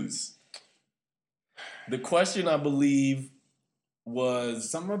shoes. The question, I believe, was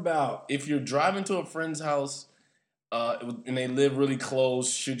something about if you're driving to a friend's house and they live really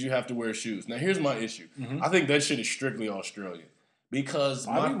close, should you have to wear shoes? Now, here's my issue. I think that shit is strictly Australian. Because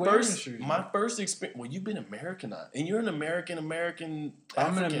my first experience. Well, you've been Americanized, and you're an American. I'm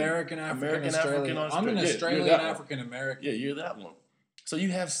an American Australian. I'm an Australian African American. Yeah, you're that one. So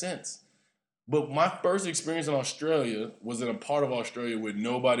you have sense. But my first experience in Australia was in a part of Australia where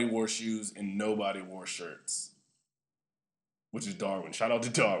nobody wore shoes and nobody wore shirts, which is Darwin. Shout out to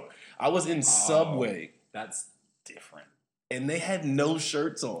Darwin. I was in Subway. That's different. And they had no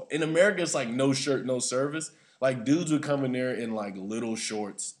shirts on. In America, it's like no shirt, no service. Like, dudes would come in there in, like, little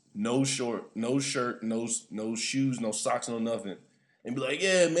shorts, no shirt, no shoes, no socks, no nothing. And be like,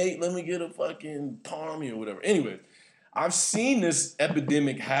 yeah, mate, let me get a fucking palmy or whatever. Anyway, I've seen this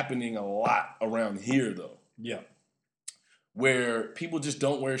epidemic happening a lot around here, though. Yeah. Where people just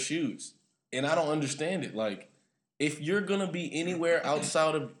don't wear shoes. And I don't understand it. Like, if you're going to be anywhere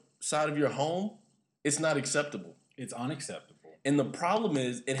outside of your home, it's not acceptable. It's unacceptable. And the problem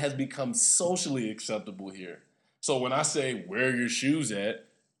is it has become socially acceptable here. So when I say, where are your shoes at?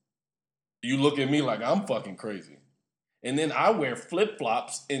 You look at me like I'm fucking crazy. And then I wear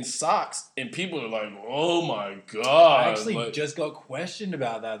flip-flops and socks, and people are like, oh my God. I actually just got questioned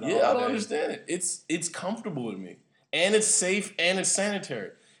about that. Yeah, I don't understand it. It's comfortable with me. And it's safe and it's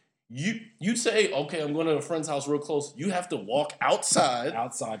sanitary. You say, okay, I'm going to a friend's house real close. You have to walk outside.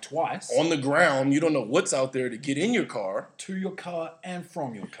 Outside twice. On the ground. You don't know what's out there to get in your car. To your car and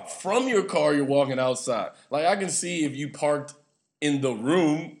from your car. From your car, you're walking outside. Like, I can see if you parked in the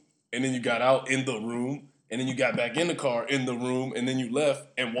room, and then you got out in the room, and then you got back in the car in the room, and then you left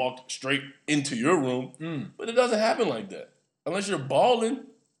and walked straight into your room. But it doesn't happen like that. Unless you're balling,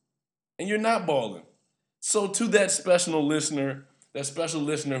 and you're not balling. So to that special listener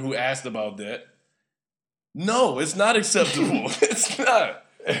who asked about that, no, it's not acceptable. It's not.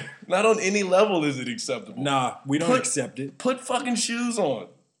 Not on any level is it acceptable. Nah, we don't accept it. Put fucking shoes on.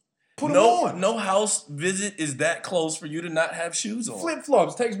 Put them on. No house visit is that close for you to not have shoes on.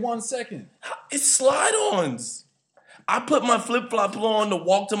 Flip-flops takes 1 second. It's slide-ons. I put my flip-flop on to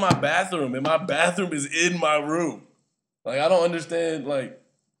walk to my bathroom, and my bathroom is in my room. Like, I don't understand. Like,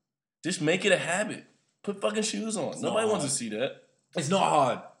 just make it a habit. Put fucking shoes on. Nobody wants to see that. It's not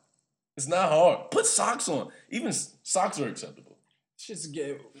hard. It's not hard. Put socks on. Even socks are acceptable. Just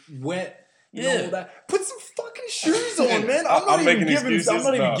get wet. Yeah. All that. Put some fucking shoes on, man. I'm not even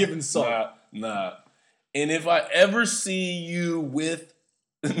giving socks. Nah. And if I ever see you with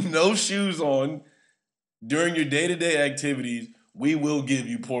no shoes on during your day-to-day activities, we will give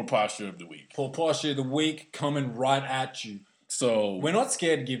you poor posture of the week. Poor posture of the week coming right at you. So we're not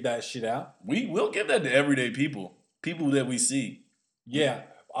scared to give that shit out. We will give that to everyday people that we see. Yeah,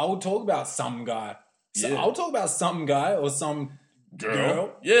 I will talk about some guy. So I'll talk about some guy or some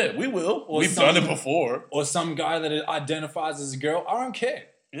girl. Yeah, we will. We've done it before. Or some guy that identifies as a girl. I don't care.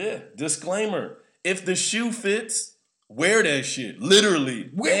 Yeah. Disclaimer: if the shoe fits, wear that shit.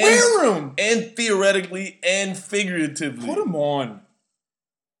 Literally, wear them, and theoretically and figuratively. Put them on.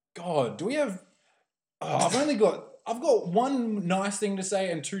 God, do we have... I've got one nice thing to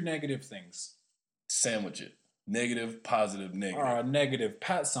say and 2 negative things. Sandwich it. Negative, positive, negative. All right, negative.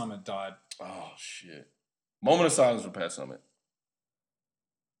 Pat Summitt died. Oh, shit. Moment of silence for Pat Summitt.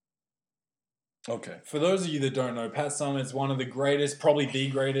 Okay. For those of you that don't know, Pat Summitt's one of the greatest, probably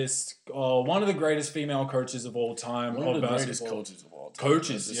the greatest, one of the greatest female coaches of all time. One of the greatest coaches of all time.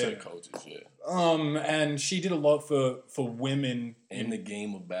 Coaches, yeah. And she did a lot for women in the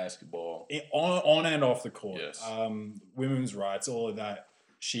game of basketball, on and off the court. Yes. Women's rights, all of that.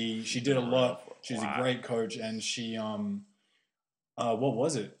 She did a lot. She's a great coach, and she what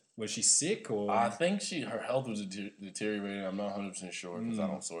was it? Was she sick or? I think her health was deteriorating. I'm not 100% sure because I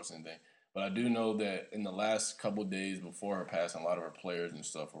don't source anything. But I do know that in the last couple of days before her passing, a lot of her players and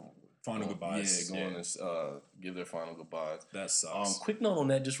stuff were final goodbyes. Yeah, going to give their final goodbyes. That sucks. Quick note on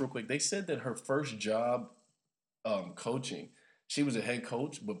that, just real quick. They said that her first job coaching, she was a head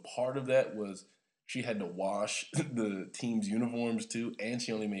coach, but part of that was she had to wash the team's uniforms too, and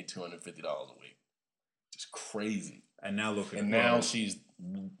she only made $250 a week. Just crazy. And now look at her. And now she's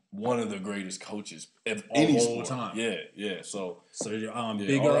one of the greatest coaches of any sport. Time. Yeah. So big RIP,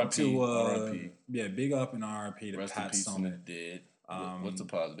 up to RIP. Yeah, big up and RIP to Rest Pat in peace Summitt. Dead. What's the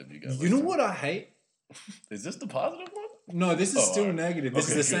positive you got? You know what I hate? Is this the positive one? No, this is still negative. This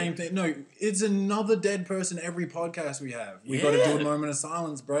is the good. same thing. No, it's another dead person every podcast we have. We got to do a moment of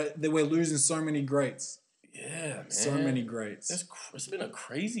silence, bro. We're losing so many greats. Yeah, man. So many greats. It's been a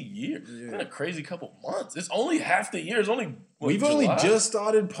crazy year. Yeah. It's been a crazy couple months. It's only half the year. It's only We've July? only just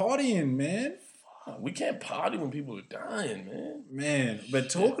started partying, man. We can't party when people are dying, man. Man, but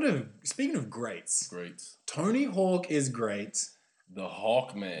speaking of greats, Tony Hawk is great. The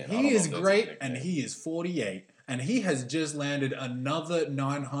Hawk Man. He is great, and he is 48, and he has just landed another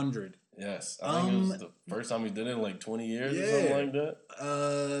 900. Yes, I think it was the first time he did it in like 20 years or something like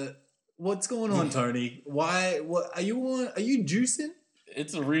that. What's going on, Tony? Why? What are you on? Are you juicing?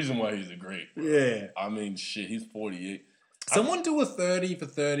 It's a reason why he's a great. Bro. Yeah. I mean, shit, he's 48. Someone do a 30 for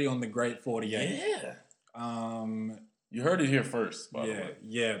 30 on the Great 48. Yeah. You heard it here first, by the way.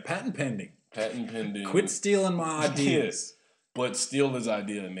 Yeah. Patent pending. Quit stealing my ideas. Yes. But steal his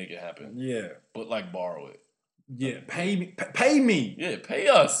idea and make it happen. Yeah. But like borrow it. Yeah, pay me. Yeah, pay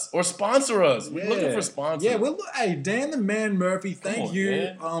us or sponsor us. We're looking for sponsors. Yeah, hey, Dan the Man Murphy, thank you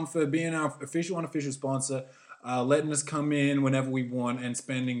for being our unofficial sponsor, letting us come in whenever we want and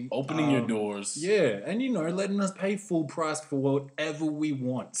opening your doors. Yeah, and letting us pay full price for whatever we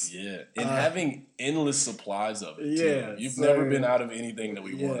want. Yeah, and having endless supplies of it. Yeah, you've never been out of anything that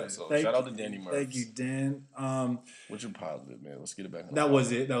we wanted. So shout out to Danny Murphy. Thank you, Dan. What's your positive, man? Let's get it back. That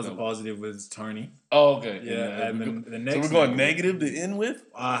was it. That was a positive. Was Tony. Oh, okay. Yeah, and the next. So we're going negative to end with.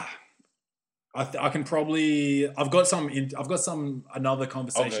 I can probably. I've got another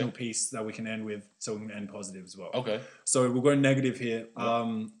conversational piece that we can end with, so we can end positive as well. Okay. So we'll go negative here.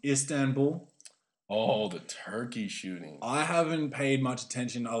 Istanbul. Oh, the turkey shooting. I haven't paid much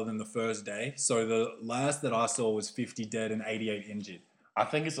attention other than the first day. So the last that I saw was 50 dead and 88 injured. I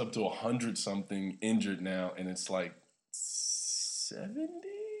think it's up to 100 something injured now, and it's like 70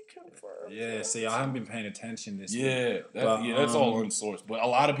 confirmed. Yeah, see, I haven't been paying attention this week. That's all unsourced. But a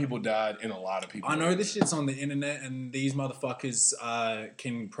lot of people died, and a lot of people. I know this shit's on the internet, and these motherfuckers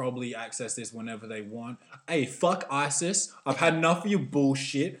can probably access this whenever they want. Hey, fuck ISIS. I've had enough of your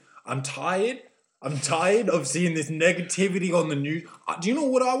bullshit. I'm tired of seeing this negativity on the news. Do you know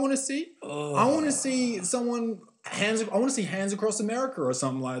what I want to see? I want to see I want to see Hands Across America or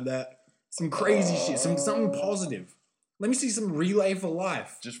something like that. Some crazy shit. Something positive. Let me see some Relay for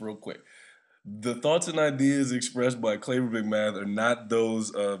Life. Just real quick. The thoughts and ideas expressed by Claver McMath are not those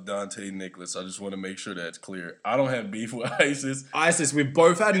of Dante Nicholas. I just want to make sure that's clear. I don't have beef with ISIS. We've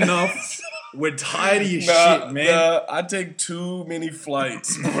both had enough. We're tired of your shit, man. I take too many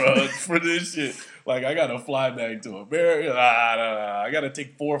flights, bro, for this shit. Like, I got to fly back to America. I got to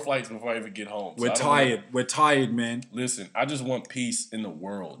take 4 flights before I even get home. We're tired. We're tired, man. Listen, I just want peace in the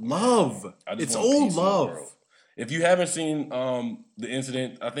world. Love. It's all love. If you haven't seen the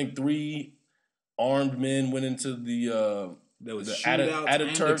incident, I think 3 armed men went into the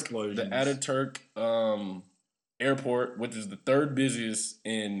Ataturk airport, which is the 3rd busiest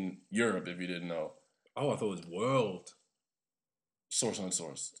in Europe, if you didn't know. Oh, I thought it was world. Source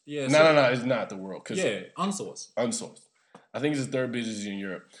unsourced. Yeah. No, it's not the world. Unsourced. Unsourced. I think it's the 3rd busiest in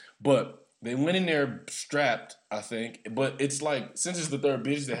Europe. But they went in there strapped, I think. But it's like, since it's the 3rd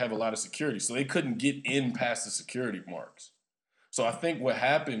busiest, they have a lot of security. So they couldn't get in past the security marks. So I think what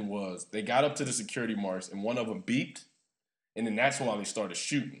happened was they got up to the security marks and one of them beeped. And then that's why they started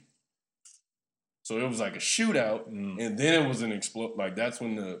shooting. So it was like a shootout, and then it was an explosion. Like that's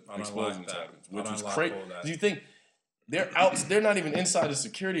when the explosions happened, which was crazy. Do you think they're out? They're not even inside the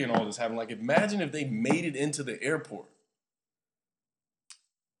security and all this happened. Like imagine if they made it into the airport.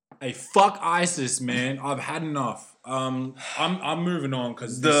 Hey, fuck ISIS, man. I've had enough. I'm moving on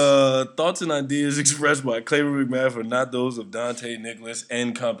because the thoughts and ideas expressed by Claver McMahon are not those of Dante Nicholas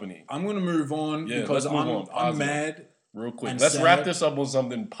and company. I'm gonna move on because I'm mad. Real quick, let's wrap this up on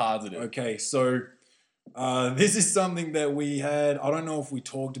something positive. Okay, so this is something that we had. I don't know if we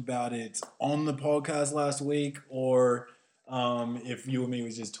talked about it on the podcast last week or if you and me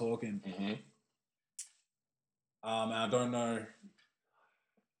was just talking. I don't know.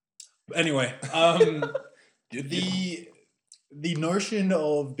 Anyway, the notion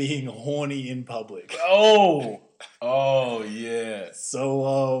of being horny in public. Oh yeah.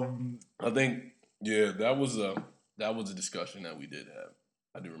 So I think that was a discussion that we did have.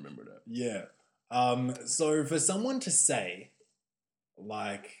 I do remember that. Yeah. So for someone to say,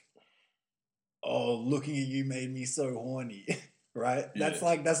 like, "Oh, looking at you made me so horny," right? Yeah.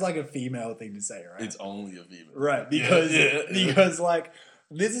 That's like a female thing to say, right? It's only a female, right? Because like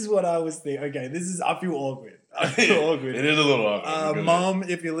this is what I was thinking. Okay, I feel awkward. It is a little awkward. Mom,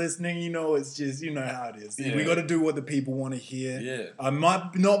 if you're listening, it's just how it is. Yeah. We got to do what the people want to hear. Yeah. I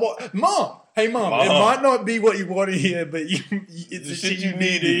might not. Mom. Hey, Mom. It might not be what you want to hear, but it's the shit you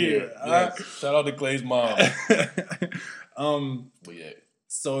need to hear. Yes. Shout out to Clay's mom. But yeah.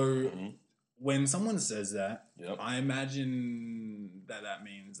 So when someone says that, I imagine that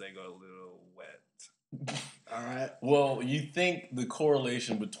means they got a little wet. All right. Well, you think the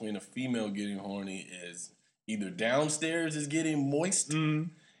correlation between a female getting horny is either downstairs is getting moist,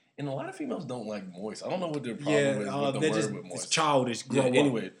 and a lot of females don't like moist. I don't know what their problem is with the word with moist. It's childish.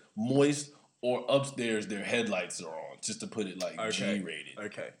 Anyway, moist or upstairs their headlights are on, just to put it like G-rated.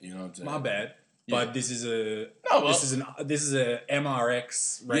 Okay. You know what I'm saying? My bad. Yeah. But this is a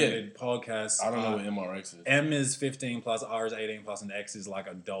MRX rated podcast. I don't know what MRX is. M is 15 plus, R is 18 plus, and X is like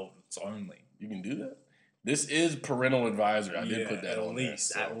adults only. You can do that? This is parental advisory. I did put that on there.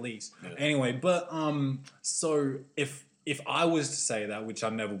 At least. Yeah. Anyway, but so if I was to say that, which I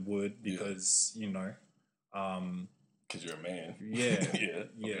never would because, because you're a man. Yeah.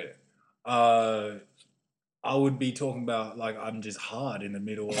 Okay. I would be talking about like I'm just hard in the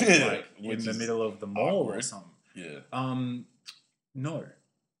middle of in the middle of the mall or something. Yeah. No.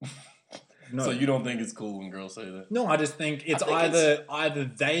 No. So you don't think it's cool when girls say that? No, I just think it's either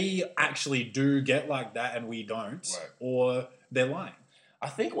they actually do get like that and we don't, or they're lying. I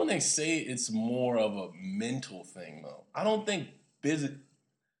think when they say it's more of a mental thing, though. I don't think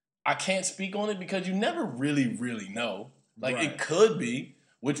I can't speak on it because you never really, really know. Like it could be,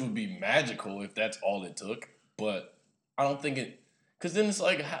 which would be magical if that's all it took. But I don't think it, because then it's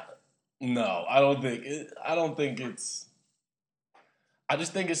like, no, I don't think it's. I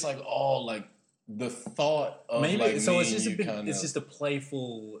just think it's like all like the thought of maybe like so. It's just it's just a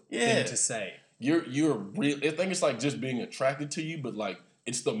playful thing to say. You're real. I think it's like just being attracted to you, but like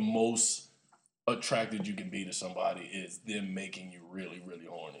it's the most attracted you can be to somebody is them making you really, really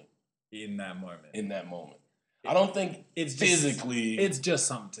horny in that moment. I don't think it's physically. It's just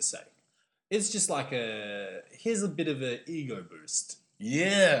something to say. It's just like here's a bit of an ego boost.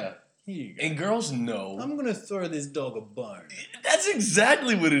 Yeah. Here you go. And girls know. I'm going to throw this dog a bone. That's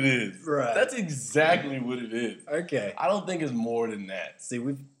exactly what it is. Right. That's exactly what it is. Okay. I don't think it's more than that. See,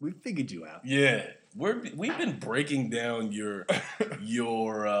 we've figured you out. Yeah. We've been breaking down your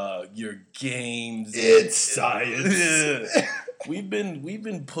games. It's science. Yeah. We've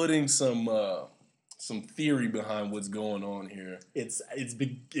been putting some theory behind what's going on here. It's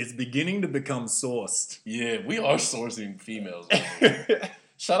beginning to become sourced. Yeah, we are sourcing females.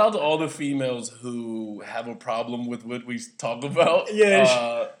 Shout out to all the females who have a problem with what we talk about.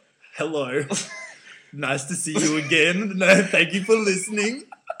 Yeah. Hello. Nice to see you again. Thank you for listening.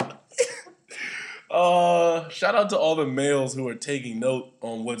 Shout out to all the males who are taking note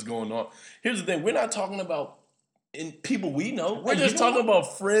on what's going on. Here's the thing. We're not talking about people we know. We're just talking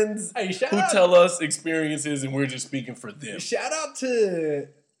about friends who tell us experiences and we're just speaking for them. Shout out to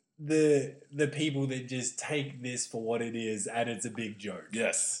the people that just take this for what it is and it's a big joke.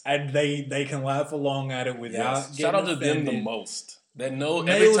 Yes. And they can laugh along at it without getting Shout out to offended. them the most. That know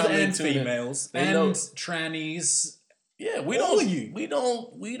males every time and they tune females in, and know. trannies. Yeah, we don't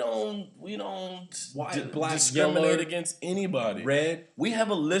black, discriminate yellow, against anybody. Red. We have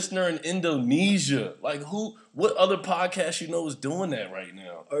a listener in Indonesia. Like what other podcast is doing that right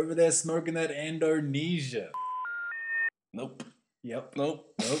now? Over there smoking that Indonesia. Nope. Yep.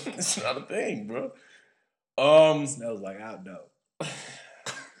 Nope. It's not a thing, bro. Smells like hot dog.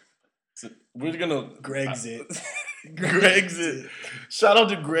 So we're gonna Greg's it. Greg's it. Shout out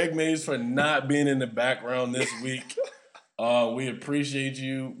to Greg Mays for not being in the background this week. We appreciate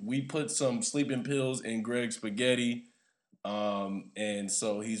you. We put some sleeping pills in Greg's spaghetti. And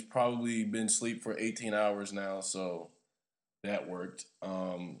so he's probably been asleep for 18 hours now, so that worked.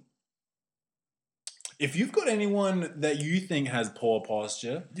 If you've got anyone that you think has poor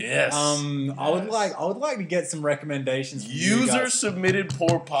posture, yes, I would like to get some recommendations. From User submitted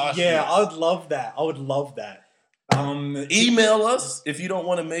poor posture. Yeah, I would love that. Email us if you don't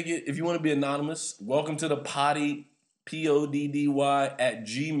want to make it. If you want to be anonymous, welcome to the potty, PODDY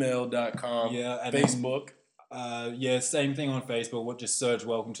 @gmail.com. Yeah, and Facebook. Same thing on Facebook. We'll just search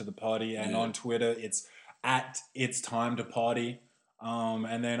 "Welcome to the Potty," and on Twitter it's @It'sTimeToPotty.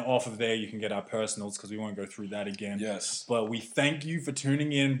 And then off of there you can get our personals because we won't go through that again. Yes. But we thank you for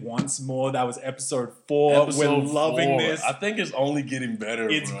tuning in once more. That was episode 4. We're loving this. I think it's only getting better.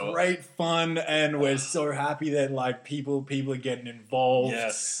 It's great fun, and we're so happy that like people are getting involved.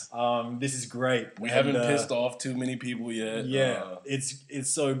 Yes. This is great. We haven't pissed off too many people yet. Yeah. It's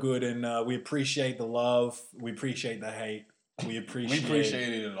so good, and we appreciate the love. We appreciate the hate. We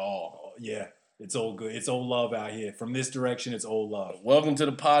appreciate it all. Yeah. It's all good. It's all love out here. From this direction, it's all love. Welcome to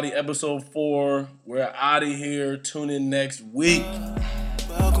the potty, episode 4. We're out of here. Tune in next week.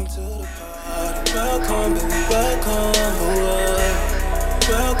 Welcome to the party. Welcome, baby, welcome.